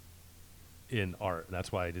in art. And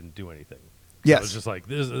that's why I didn't do anything. Yes. I was just like,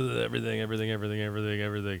 this is everything.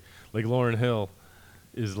 Like Lauryn Hill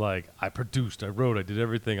is like, I produced, I wrote, I did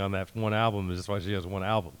everything on that one album. That's why she has one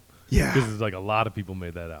album. Yeah. Because it's like a lot of people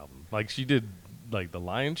made that album. Like she did like the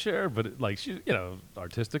lion's share, but like she, you know,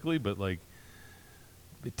 artistically, but like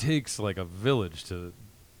it takes like a village to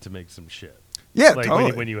make some shit. Yeah, like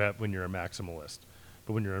totally. when you're a maximalist,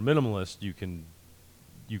 but when you're a minimalist, you can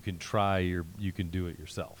do it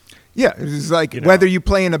yourself. Yeah, it's like whether you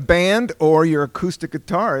play in a band or you're acoustic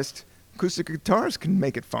guitarists can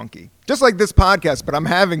make it funky. Just like this podcast, but I'm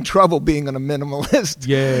having trouble being a minimalist.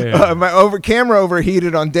 Yeah. My camera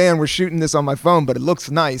overheated on Dan. We're shooting this on my phone, but it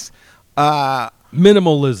looks nice.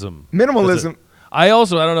 Minimalism. I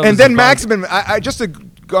don't know. And then maximum. I just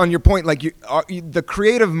on your point, like the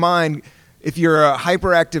creative mind. If you're a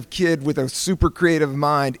hyperactive kid with a super creative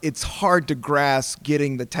mind, it's hard to grasp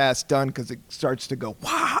getting the task done because it starts to go,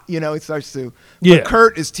 wow, it starts to. Yeah. But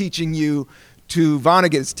Kurt is teaching you.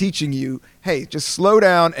 Vonnegut is teaching you, hey, just slow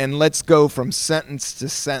down and let's go from sentence to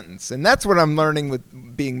sentence. And that's what I'm learning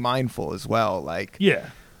with being mindful as well. Like,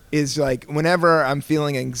 yeah, is like whenever I'm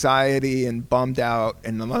feeling anxiety and bummed out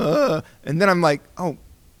and then I'm like, oh,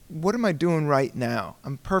 what am I doing right now?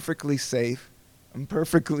 I'm perfectly safe. I'm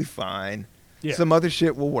perfectly fine. Yeah. Some other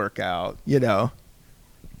shit will work out, I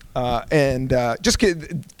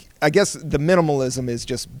guess the minimalism is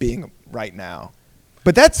just being right now.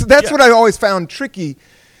 But that's what I always found tricky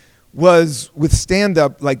was with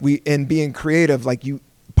stand-up, like and being creative, like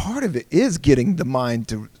part of it is getting the mind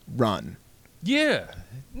to run. Yeah.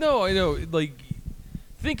 No, I know. Like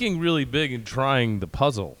thinking really big and trying the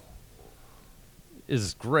puzzle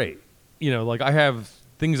is great. Like I have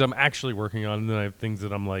things I'm actually working on, and then I have things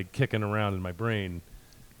that I'm like kicking around in my brain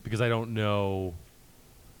because I don't know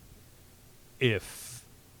if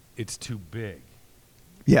it's too big.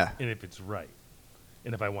 Yeah. And if it's right.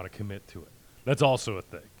 And if I want to commit to it. That's also a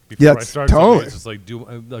thing. Before I start something, it's just like,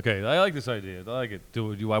 I like this idea. I like it.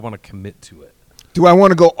 Do I want to commit to it? Do I want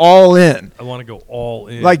to go all in? I want to go all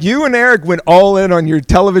in. Like you and Eric went all in on your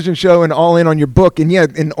television show and all in on your book. And yeah,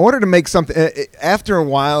 in order to make something, after a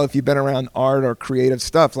while, if you've been around art or creative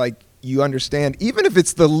stuff, like you understand, even if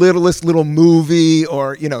it's the littlest little movie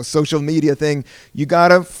or, social media thing, you got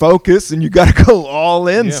to focus and you got to go all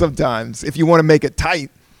in sometimes if you want to make it tight.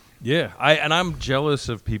 Yeah, I'm jealous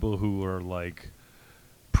of people who are like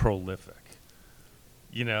prolific.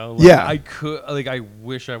 You know, Yeah. I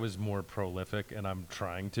wish I was more prolific, and I'm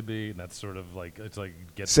trying to be, and that's sort of like, it's like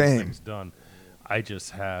get these Same. things done. I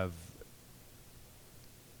just have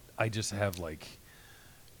like,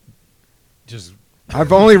 just. I've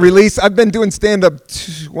been doing stand-up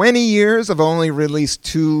 20 years. I've only released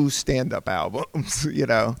 2 stand-up albums, you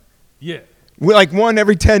know. Yeah. Like one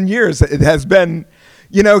every 10 years it has been,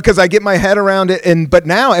 you know, because I get my head around it. But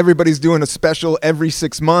now everybody's doing a special every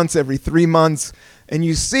 6 months, every 3 months. And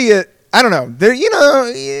you see it, I don't know, there, you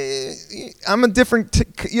know, I'm a different,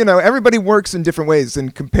 you know, everybody works in different ways,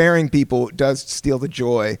 and comparing people does steal the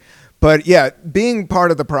joy. But yeah, being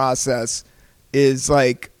part of the process is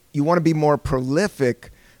like, you want to be more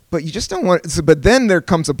prolific, but you just don't want, but then there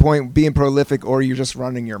comes a point being prolific, or you're just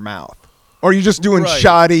running your mouth, or you're just doing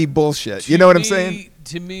shoddy bullshit. You know what I'm saying?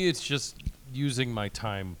 To me, it's just using my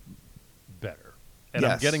time better. And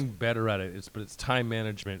Yes. I'm getting better at it. But it's time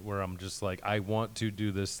management, where I'm just like, I want to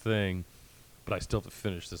do this thing, but I still have to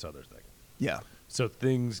finish this other thing. Yeah. So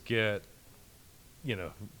things get, you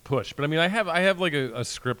know, pushed. But I mean, I have like a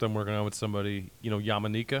script I'm working on with somebody, you know,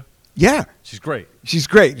 Yamanika. Yeah. She's great. She's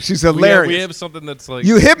great. She's hilarious. We have something that's like,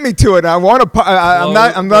 You hit me to it. I want to.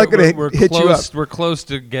 I'm not going to hit you up. We're close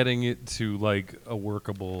to getting it to like a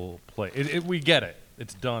workable play. We get it.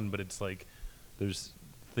 It's done, but it's like there's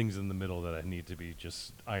things in the middle that I need to be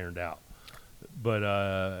just ironed out.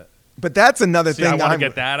 But that's another thing. I want to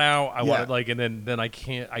get that out. I Yeah. want like, and then I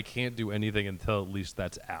can't do anything until at least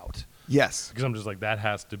that's out. Yes. Because I'm just like, that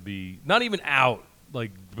has to be not even out,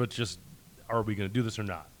 like, but just, are we going to do this or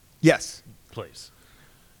not? Yes. Please.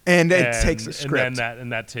 And it takes a script.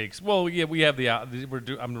 And that takes, well, yeah, we have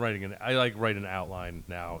I'm writing I like write an outline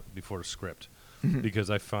now before a script,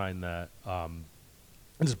 because I find that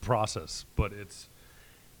it's a process, but it's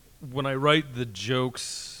when I write the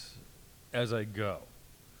jokes as I go,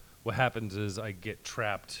 what happens is I get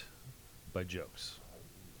trapped by jokes.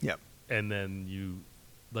 Yep. And then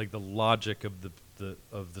like the logic of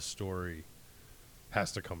the story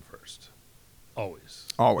has to come first. Always.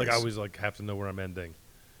 Like I always like have to know where I'm ending,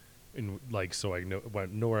 and like so I know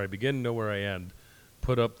where I begin, know where I end,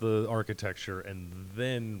 put up the architecture, and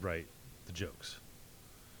then write the jokes.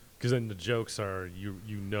 Because then the jokes are you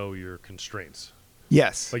know your constraints.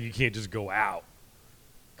 Yes. Like you can't just go out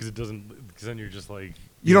because it doesn't. Because then you're just like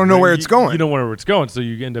you don't know where it's going. You don't know where it's going, so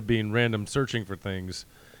you end up being random searching for things,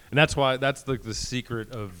 and that's why that's like the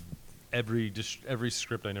secret of every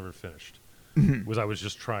script I never finished. Was I was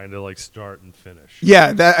just trying to like start and finish.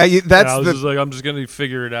 Yeah, that's I was just like, I'm just gonna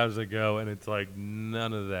figure it out as I go, and it's like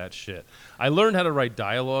none of that shit. I learned how to write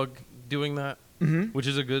dialogue doing that, which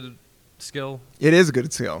is a good skill. It is a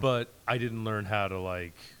good skill, but I didn't learn how to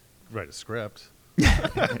like write a script. You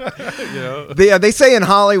know? They say in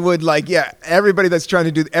Hollywood, like, everybody that's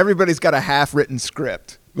trying to everybody's got a half-written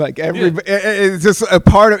script. Like it's just a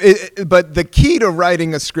part of it. But the key to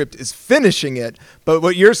writing a script is finishing it. But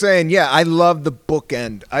what you're saying, I love the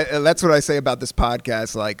bookend. That's what I say about this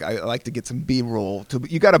podcast. Like, I like to get some B-roll.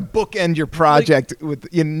 You got to bookend your project with,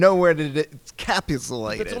 you know, where to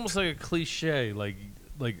encapsulate It's almost like a cliche, like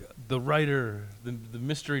the writer, the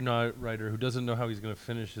mystery writer who doesn't know how he's going to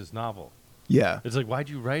finish his novel. Yeah. It's like, why'd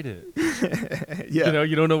you write it? Yeah. You know,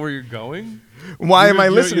 you don't know where you're going. Why am I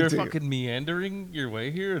listening you're to you? You're fucking meandering your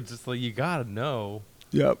way here. It's just like, you got to know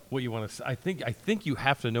what you want to say. I think you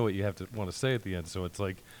have to know what you want to say at the end. So it's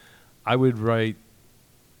like, I would write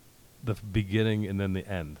the beginning and then the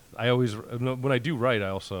end. I always, when I do write,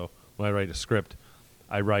 when I write a script,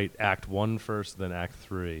 I write Act 1 first, then Act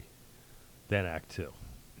 3, then Act 2.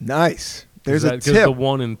 Nice. There's a tip. Because the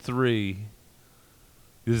 1 and 3...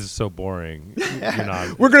 This is so boring.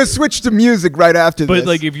 We're going to switch to music right after this. But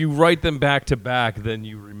like if you write them back to back, then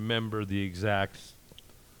you remember the exact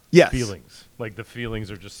feelings. Like the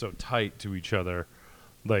feelings are just so tight to each other.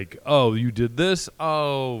 Like, oh, you did this.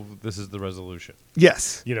 Oh, this is the resolution.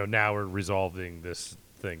 Yes. You know, now we're resolving this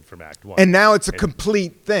thing from Act 1. And now it's a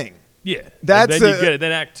complete thing. Yeah. That's and then you get it.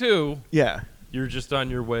 Then Act 2. Yeah. You're just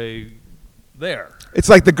on your way there. It's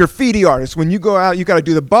like the graffiti artist. When you go out, you got to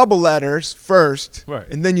do the bubble letters first, right,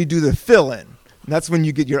 and then you do the fill-in. And that's when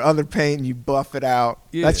you get your other paint and you buff it out.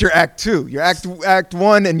 Yeah. That's your Act 2. Your Act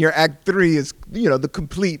 1 and your Act 3 is, you know, the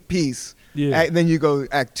complete piece. Yeah. Then you go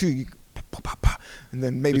Act 2, you and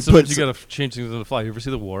then maybe sometimes you got to change things on the fly. You ever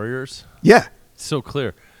see The Warriors? Yeah. It's so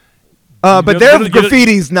clear. But their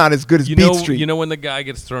graffiti's not as good as Beat Street. You know when the guy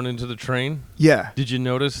gets thrown into the train? Yeah. Did you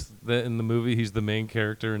notice that in the movie he's the main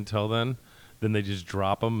character until then? Then they just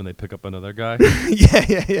drop him and they pick up another guy?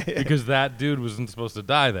 Yeah. Because that dude wasn't supposed to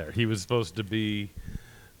die there. He was supposed to be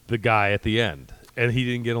the guy at the end. And he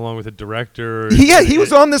didn't get along with the director. He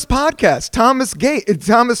was on this podcast. Thomas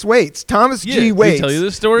Waits. Thomas G. Waits. Did he tell you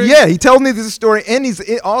this story? Yeah, he told me this story, and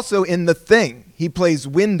he's also in The Thing. He plays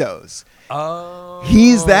Windows. Oh.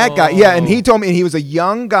 He's that guy. Yeah, and he told me, and he was a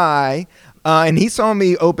young guy, and he saw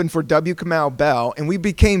me open for W. Kamau Bell, and we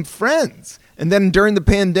became friends. And then during the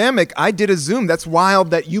pandemic, I did a Zoom. That's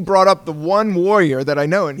wild that you brought up the one warrior that I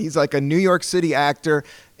know, and he's like a New York City actor.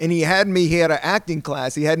 And he had an acting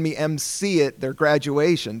class. He had me MC at their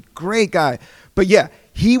graduation. Great guy. But yeah,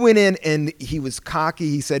 he went in and he was cocky.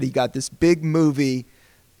 He said he got this big movie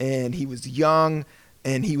and he was young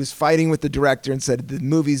and he was fighting with the director and said, the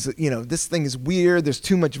movie's, this thing is weird. There's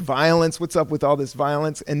too much violence. What's up with all this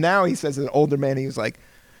violence? And now he says, as an older man, he was like,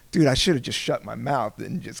 dude, I should have just shut my mouth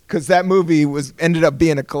and because that movie ended up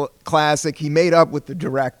being a classic. He made up with the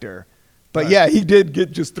director. But yeah, he did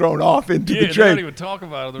get just thrown off into the train. They don't even talk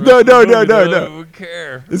about it. No. Who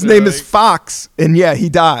care? His name is Fox, and yeah, he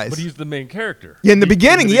dies. But he's the main character. Yeah, in the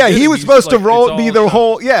beginning, he was supposed to be the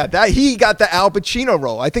whole. Yeah, that he got the Al Pacino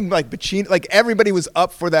role. I think like Pacino, like everybody was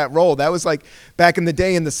up for that role. That was like back in the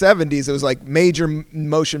day in the 70s. It was like major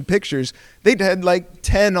motion pictures. They'd had like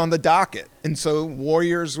 10 on the docket, and so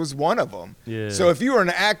Warriors was one of them. Yeah. So if you were an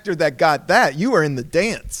actor that got that, you were in the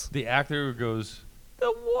dance. The actor who goes,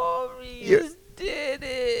 the Warriors did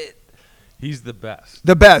it. He's the best.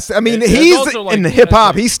 The best. I mean, he's in hip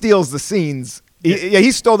hop. He steals the scenes. Yeah.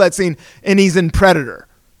 He stole that scene, and he's in Predator.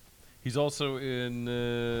 He's also in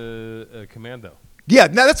Commando. Yeah,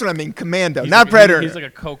 no, that's what I mean. Commando, not Predator. He's like a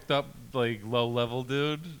coked up, like low level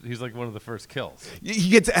dude. He's like one of the first kills.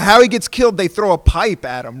 How he gets killed. They throw a pipe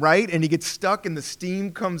at him, right? And he gets stuck, and the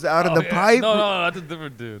steam comes out of the pipe. No, that's a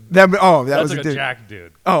different dude. That was like a Jack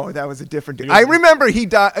dude. Oh, that was a different dude. I remember he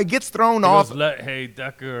gets thrown off. Goes, hey,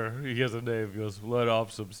 Decker. He has a name. He goes, let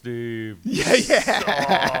off some steam.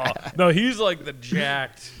 Yeah. Oh. No, he's like the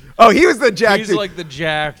jacked. Oh, he was the jacked. He's like the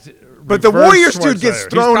jacked. But the Warriors dude gets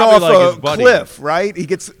thrown off a cliff, right? He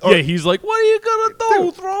gets. He's like, "What are you gonna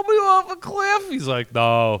do? Throw me off a cliff?" He's like,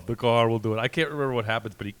 "No, the car will do it." I can't remember what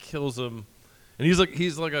happens, but he kills him, and he's like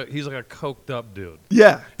a coked up dude.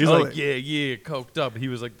 Yeah, he's like, yeah, coked up. He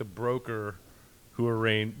was like the broker who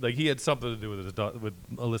arranged, like he had something to do with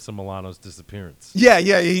Alyssa Milano's disappearance. Yeah.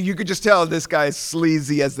 You could just tell this guy's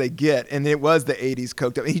sleazy as they get, and it was the '80s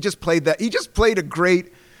coked up. And he just played that. He just played a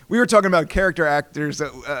great. We were talking about character actors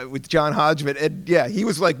with John Hodgman, and yeah, he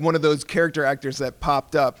was like one of those character actors that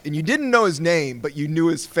popped up, and you didn't know his name, but you knew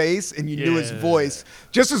his face and you knew his voice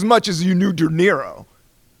just as much as you knew De Niro.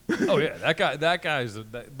 Oh yeah, that guy's.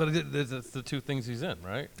 But it's the two things he's in,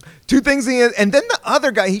 right? Two things he in, and then the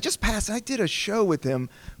other guy, he just passed. I did a show with him,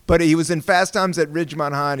 but he was in Fast Times at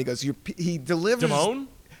Ridgemont High, and he goes, he delivers. Damone?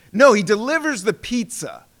 No, he delivers the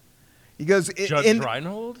pizza. He goes, Judge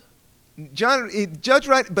Reinhold? Judge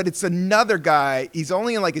Wright, but it's another guy. He's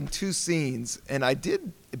only in 2 scenes, and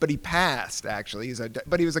but he passed actually.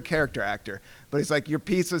 But he was a character actor. But it's like your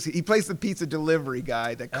pizzas. He plays the pizza delivery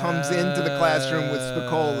guy that comes into the classroom with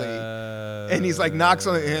Spicoli, and he's like knocks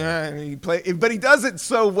on it, and he but he does it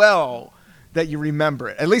so well that you remember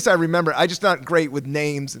it. At least I remember it. I'm just not great with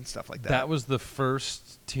names and stuff like that. That was the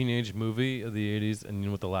first teenage movie of the '80s, and you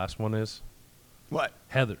know what the last one is? What?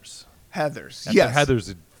 Heathers. After yes.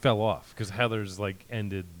 Heathers, it fell off because Heathers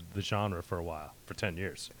ended the genre for a while, for 10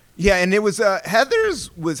 years. Yeah, and it was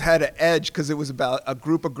Heathers had an edge because it was about a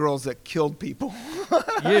group of girls that killed people.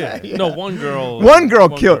 Yeah. No, one girl. One girl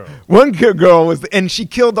killed. One girl was, and she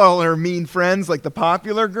killed all her mean friends, like the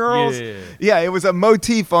popular girls. Yeah. Yeah, it was a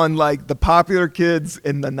motif on like the popular kids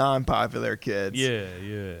and the non-popular kids.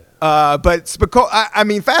 Yeah. But I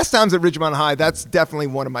mean, Fast Times at Ridgemont High, that's definitely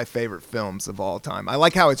one of my favorite films of all time. I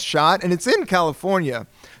like how it's shot, and it's in California.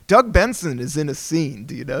 Doug Benson is in a scene.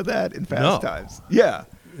 Do you know that in Fast Times? Yeah.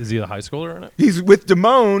 Is he a high schooler in it? He's with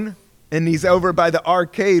Damone, and he's over by the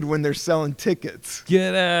arcade when they're selling tickets.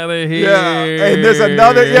 Get out of here! Yeah, and there's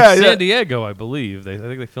another. Yeah, San Diego, I believe. I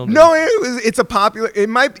think they filmed. No, it's a popular. It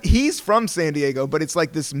might. He's from San Diego, but it's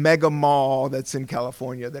like this mega mall that's in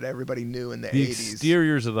California that everybody knew in the 80s. The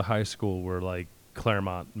exteriors of the high school were like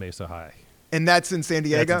Claremont Mesa High. And that's in San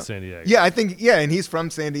Diego? That's in San Diego. Yeah, I think, and he's from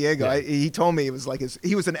San Diego. Yeah. He told me it was like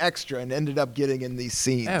he was an extra and ended up getting in these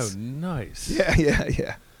scenes. Oh, nice.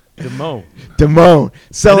 Yeah. Damone.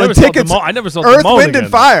 Selling tickets. I never saw Earth, Damone Wind, again.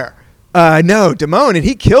 and Fire. No, Damone, and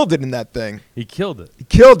he killed it in that thing. He killed it.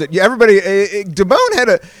 Yeah, everybody, Damone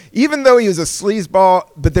had even though he was a sleazeball,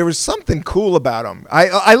 but there was something cool about him.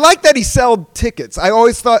 I like that he sold tickets. I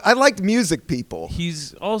always thought, I liked music people.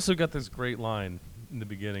 He's also got this great line in the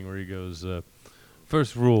beginning where he goes,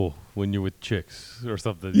 first rule when you're with chicks or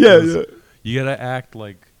something. Yeah. You got to act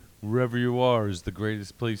like wherever you are is the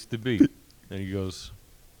greatest place to be. And he goes,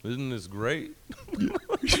 isn't this great? I'm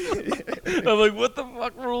like, what the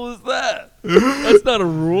fuck rule is that? That's not a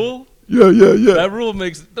rule. Yeah. That rule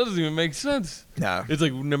doesn't even make sense. No. It's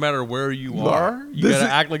like no matter where you are, you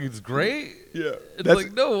gotta act like it's great. Yeah. It's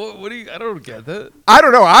like, no, what do you, I don't get that. I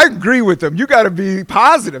don't know. I agree with him. You got to be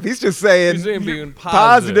positive. He's just saying, He's saying being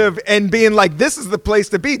positive and being like, this is the place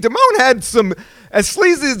to be. Damone had some, as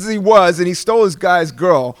sleazy as he was, and he stole his guy's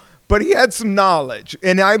girl, but he had some knowledge.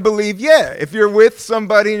 And I believe, if you're with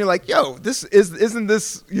somebody and you're like, yo, isn't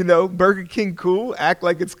this, Burger King cool? Act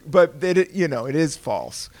like it's, but it is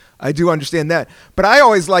false. I do understand that. But I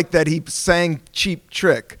always like that he sang Cheap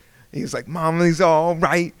Trick. He's like, Mama's all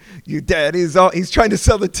right. Your daddy's all, he's trying to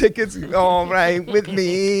sell the tickets. All right with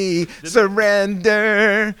me.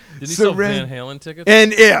 Surrender. Did he sell Van Halen tickets?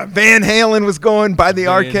 And Van Halen was going by the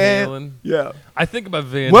arcade. Halen. Yeah. I think about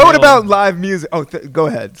Van Halen. What about live music? Oh, go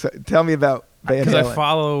ahead. Tell me about Van Halen. Because I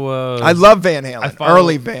follow. I love Van Halen.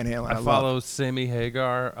 Early Van Halen. I follow Sammy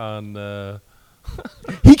Hagar on.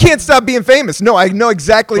 He can't stop being famous. No, I know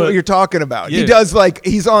exactly what you're talking about. Yeah. He does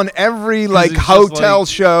he's on every hotel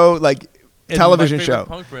show, television show.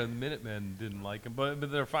 Punk band Minutemen didn't like him,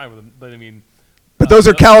 but they're fine with him. But I mean, those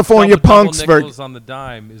are California punks. Double Nickels on the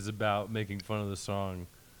Dime is about making fun of the song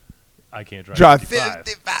 "I Can't Drive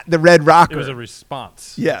 55." The Red Rocker. It was a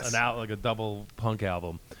response. Yes, like a double punk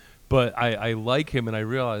album. But I like him, and I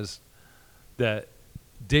realized that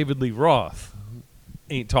David Lee Roth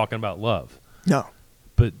ain't talking about love. No.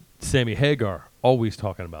 But Sammy Hagar, always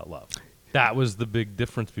talking about love. That was the big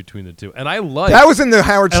difference between the two. And I like that was in the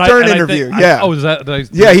Howard Stern interview. Is that?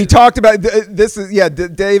 Yeah, he talked about this.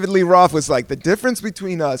 David Lee Roth was like, the difference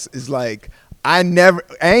between us is I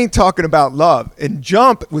ain't talking about love. And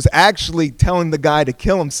Jump was actually telling the guy to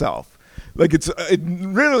kill himself. It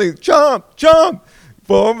really jump.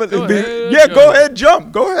 Go ahead,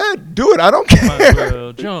 jump. Go ahead, do it. I don't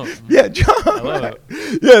care. Jump. Yeah, jump. I love it.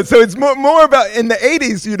 Yeah, so it's more about in the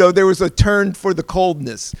 80s. There was a turn for the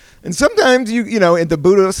coldness, and sometimes in the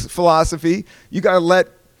Buddhist philosophy, you gotta let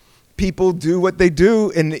people do what they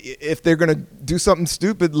do, and if they're gonna do something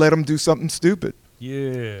stupid, let them do something stupid.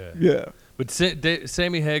 Yeah. But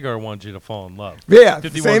Sammy Hagar wanted you to fall in love. Yeah,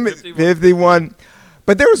 51.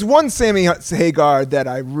 But there was one Sammy Hagar that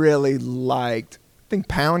I really liked. I think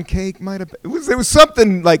Pound Cake might have. It was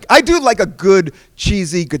something I do like a good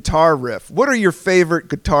cheesy guitar riff. What are your favorite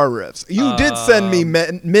guitar riffs? You did send me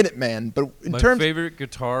Minuteman, but in terms favorite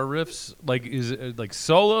guitar riffs, is it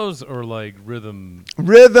solos or rhythm?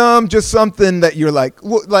 Rhythm, just something that you're like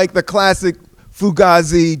the classic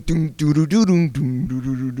Fugazi.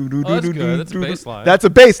 Oh, that's good. That's a bass line. That's a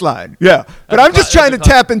bass line. Yeah, but I'm just trying to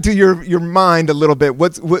tap into your mind a little bit.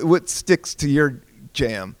 What sticks to your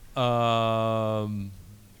jam? Wow.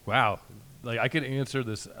 I could answer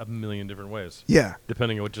this a million different ways. Yeah.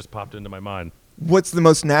 Depending on what just popped into my mind. What's the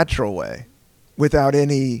most natural way without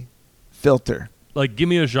any filter? Give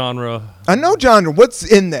me a genre. I know genre. What's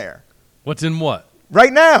in there? What's in what?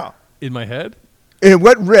 Right now. In my head? In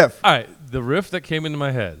what riff? All right. The riff that came into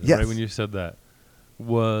my head right when you said that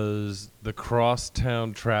was the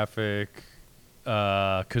Crosstown Traffic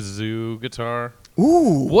kazoo guitar.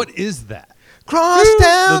 Ooh. What is that?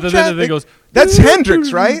 Crosstown Traffic. Goes, that's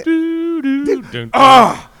Hendrix, right?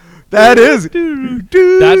 That is.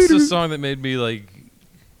 That's the song that made me I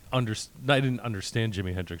didn't understand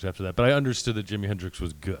Jimi Hendrix after that, but I understood that Jimi Hendrix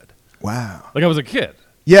was good. Wow. I was a kid.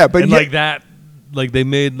 Yeah, but that, they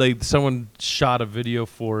made someone shot a video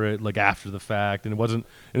for it after the fact, and it wasn't,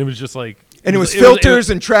 and it was just and it was filters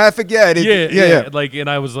and traffic. Yeah. And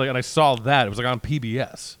I was and I saw that it was on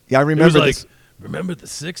PBS. Yeah, I remember. It was remember the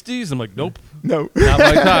 60s? I'm like, nope. No. Not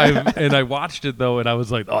my time. And I watched it, though, and I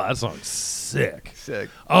was like, oh, that song's sick.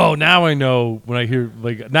 Oh, now I know when I hear,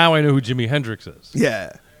 now I know who Jimi Hendrix is.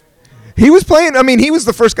 Yeah. He was playing, he was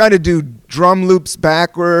the first guy to do drum loops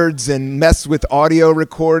backwards and mess with audio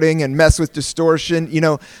recording and mess with distortion.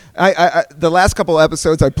 I the last couple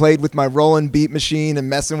episodes I played with my Roland beat machine and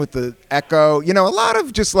messing with the echo. A lot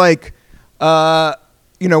of just we're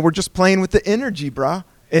just playing with the energy, brah.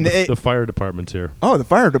 And the fire department's here. Oh, the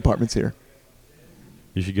fire department's here.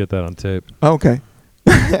 You should get that on tape. Okay.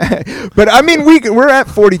 But we're at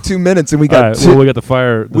 42 minutes and we got we got the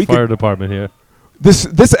fire department here.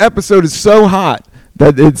 This episode is so hot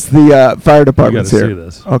that it's the fire department's here. You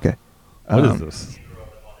gotta see this. Okay. What is this?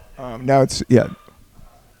 Now it's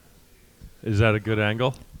Is that a good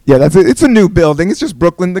angle? Yeah, it's a new building. It's just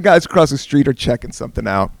Brooklyn. The guys across the street are checking something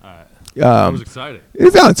out. All right. That was exciting.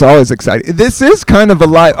 It's always exciting. This is kind of a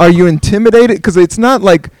live. Are you intimidated? Because it's not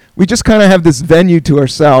we just kind of have this venue to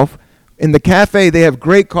ourselves, In the cafe, they have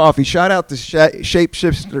great coffee. Shout out to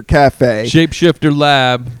ShapeShifter Cafe. ShapeShifter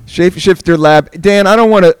Lab. ShapeShifter Lab. Dan, I don't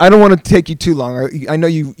want to take you too long. I know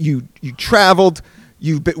you traveled.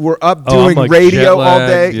 You were up doing like radio all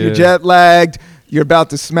day. Yeah. You're jet lagged. You're about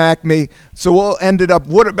to smack me. So we'll end it up.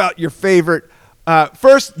 What about your favorite?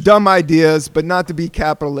 First, Dumb Ideas, but not to be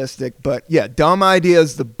capitalistic. But yeah, Dumb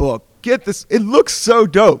Ideas, the book. Get this. It looks so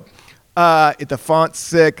dope. The font's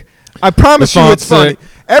sick. I promise you it's funny.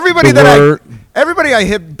 Everybody I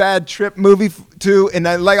hit Bad Trip movie to, and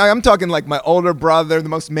I'm talking like my older brother, the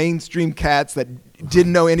most mainstream cats that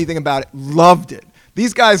didn't know anything about it, loved it.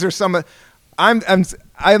 These guys are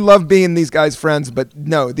I love being these guys' friends, but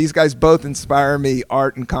no, these guys both inspire me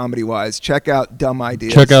art and comedy wise. Check out Dumb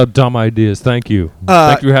Ideas. Thank you.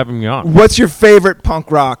 Thank you for having me on. What's your favorite punk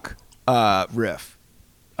rock riff?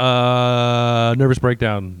 Nervous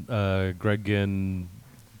Breakdown, Greg Ginn,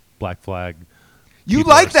 Black Flag. You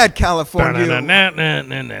like that California?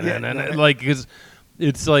 Like, cause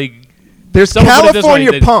it's like there's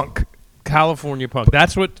California punk. California punk.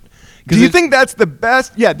 That's what. Do you think that's the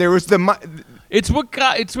best? Yeah, there was It's what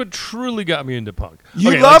truly got me into punk.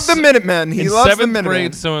 You love the Minutemen. He loves the Minutemen. In 7th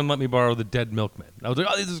grade, someone let me borrow the Dead Milkmen. I was like,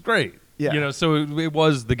 oh, this is great. Yeah. So it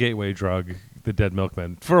was the gateway drug, the Dead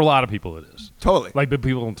Milkmen. For a lot of people, it is. Totally. Like, but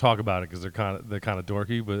people don't talk about it because they're kind of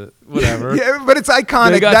dorky, but whatever. Yeah, but it's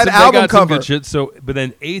iconic. That album cover. Some good shit. So, but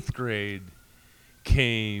then 8th grade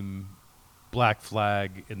came Black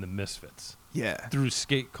Flag and the Misfits. Yeah. Through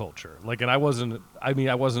skate culture. Like, and I wasn't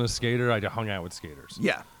a skater. I hung out with skaters.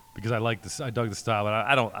 Yeah. Because I dug the style, but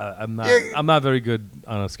I'm not very good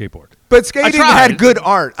on a skateboard. But skating had good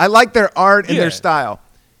art. I like their art and their style.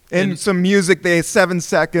 And some music, they had 7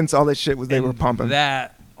 seconds, all that shit they were pumping.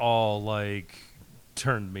 That all like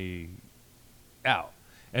turned me out.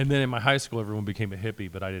 And then in my high school, everyone became a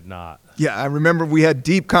hippie, but I did not. Yeah, I remember we had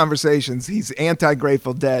deep conversations. He's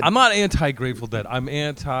anti-Grateful Dead. I'm not anti-Grateful Dead. I'm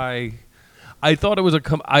anti. I thought it was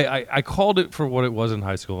I called it for what it was in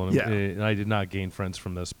high school, and I did not gain friends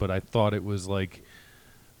from this, but I thought it was like,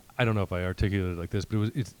 I don't know if I articulated it like this,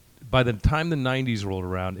 but it's by the time the 90s rolled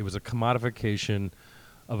around, it was a commodification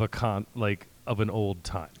of of an old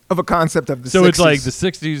time. Of a concept of the 60s. So it's like the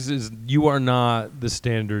 60s is, you are not the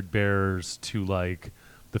standard bearers to like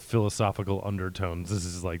the philosophical undertones. This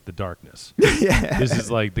is like the darkness. Yeah. This is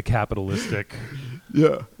like the capitalistic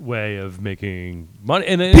way of making money.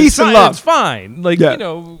 And peace and love. It's fine. Like,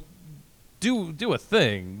 do a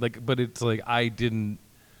thing. Like, but it's like I didn't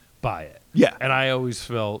buy it. Yeah. And I always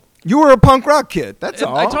felt you were a punk rock kid. That's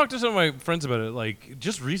all. I talked to some of my friends about it. Like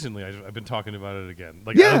just recently, I've been talking about it again.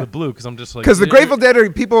 Like out of the blue, because I'm just like because the Grateful Dead are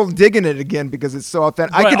people digging it again because it's so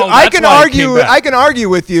authentic. Right. I can argue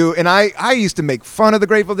with you, and I used to make fun of the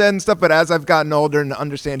Grateful Dead and stuff. But as I've gotten older and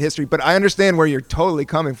understand history, but I understand where you're totally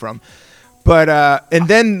coming from. But and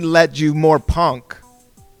then led you more punk.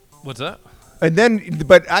 What's that? And then,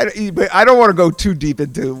 but I don't want to go too deep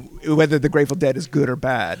into whether the Grateful Dead is good or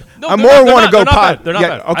bad. No, I more want to go pot. They're not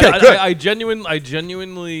bad. Okay, good. I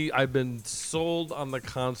genuinely, I've been sold on the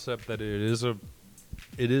concept that it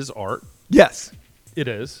is art. Yes, it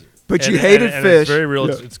is. But you hated Fish. It's very real.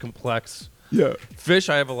 Yeah. It's complex. Yeah. Fish.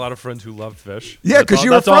 I have a lot of friends who love Fish. Yeah, because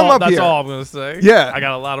you were from up here. That's all I'm gonna say. Yeah. I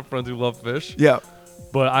got a lot of friends who love Fish. Yeah.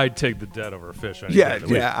 But I'd take the Dead over Fish.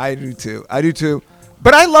 Yeah, I do too.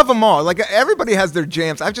 But I love them all. Like everybody has their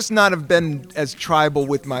jams. I've just not have been as tribal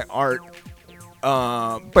with my art.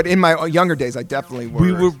 But in my younger days, I definitely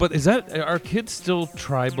were. But are kids still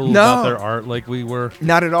tribal about their art like we were?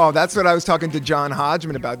 Not at all. That's what I was talking to John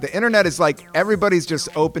Hodgman about. The internet is like everybody's just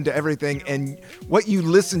open to everything, and what you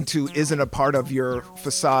listen to isn't a part of your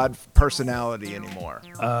facade personality anymore.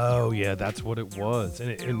 Oh yeah, that's what it was, and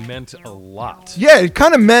it meant a lot. Yeah, it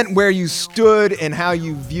kind of meant where you stood and how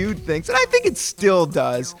you viewed things, and I think it still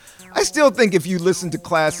does. I still think if you listen to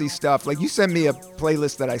classy stuff, like you sent me a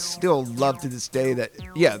playlist that I still love to this day. That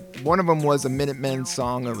one of them was a Minutemen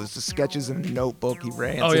song. It was the sketches in a notebook he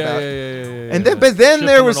rants about. Yeah. And then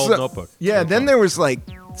there was then there was like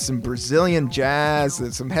some Brazilian jazz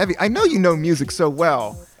and some heavy. I know you know music so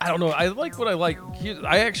well. I don't know. I like what I like.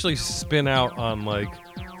 I actually spin out on like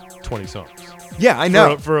 20 songs. Yeah, I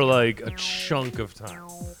know. For like a chunk of time.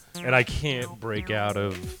 And I can't break out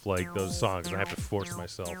of like those songs. I have to force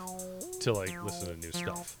myself to like listen to new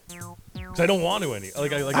stuff because I don't want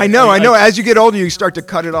to I know. As you get older, you start to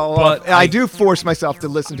cut it all off. I do force myself to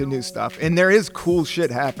listen to new stuff, and there is cool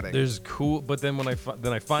shit happening. There's cool, but then when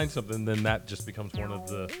I find something, then that just becomes one of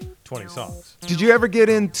the 20 songs. Did you ever get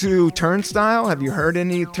into Turnstile? Have you heard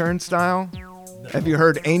any Turnstile? Have you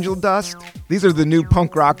heard Angel Dust? These are the new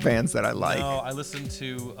punk rock bands that I like. No, I listened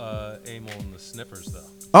to Amel and the Sniffers though.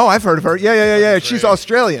 Oh, I've heard of her. Yeah. She's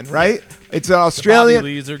Australian, right? It's an Australian. The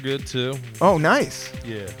Bobby Lees are good too. Oh, nice.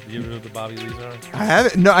 Yeah, you ever know who the Bobby Lees are? I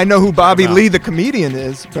haven't. No, I know who Bobby Lee, the comedian,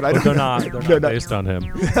 is, but I don't. They're not. They're not based on him.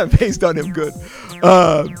 Based on him, good.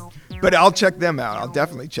 But I'll check them out. I'll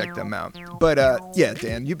definitely check them out. But yeah,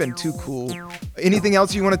 Dan, you've been too cool. Anything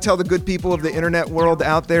else you want to tell the good people of the internet world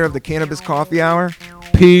out there of the Cannabis Coffee Hour?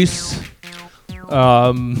 Peace.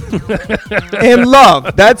 And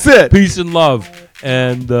love. That's it. Peace and love.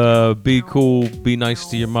 And be cool. Be nice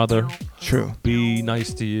to your mother. True. Be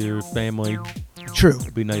nice to your family. True.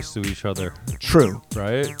 Be nice to each other. True.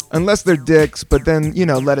 Right? Unless they're dicks, but then,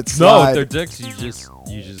 let it No, slide. if they're dicks, you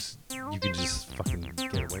can just fucking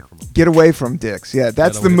get away from them. Get away from dicks. Yeah,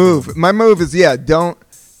 that's the move. My move is,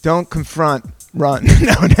 don't confront, run.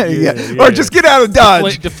 Or just get out of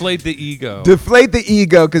Dodge. Deflate the ego. Deflate the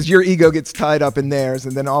ego, because your ego gets tied up in theirs,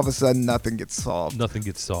 and then all of a sudden nothing gets solved. Nothing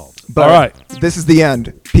gets solved. But all right. This is the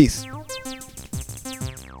end. Peace.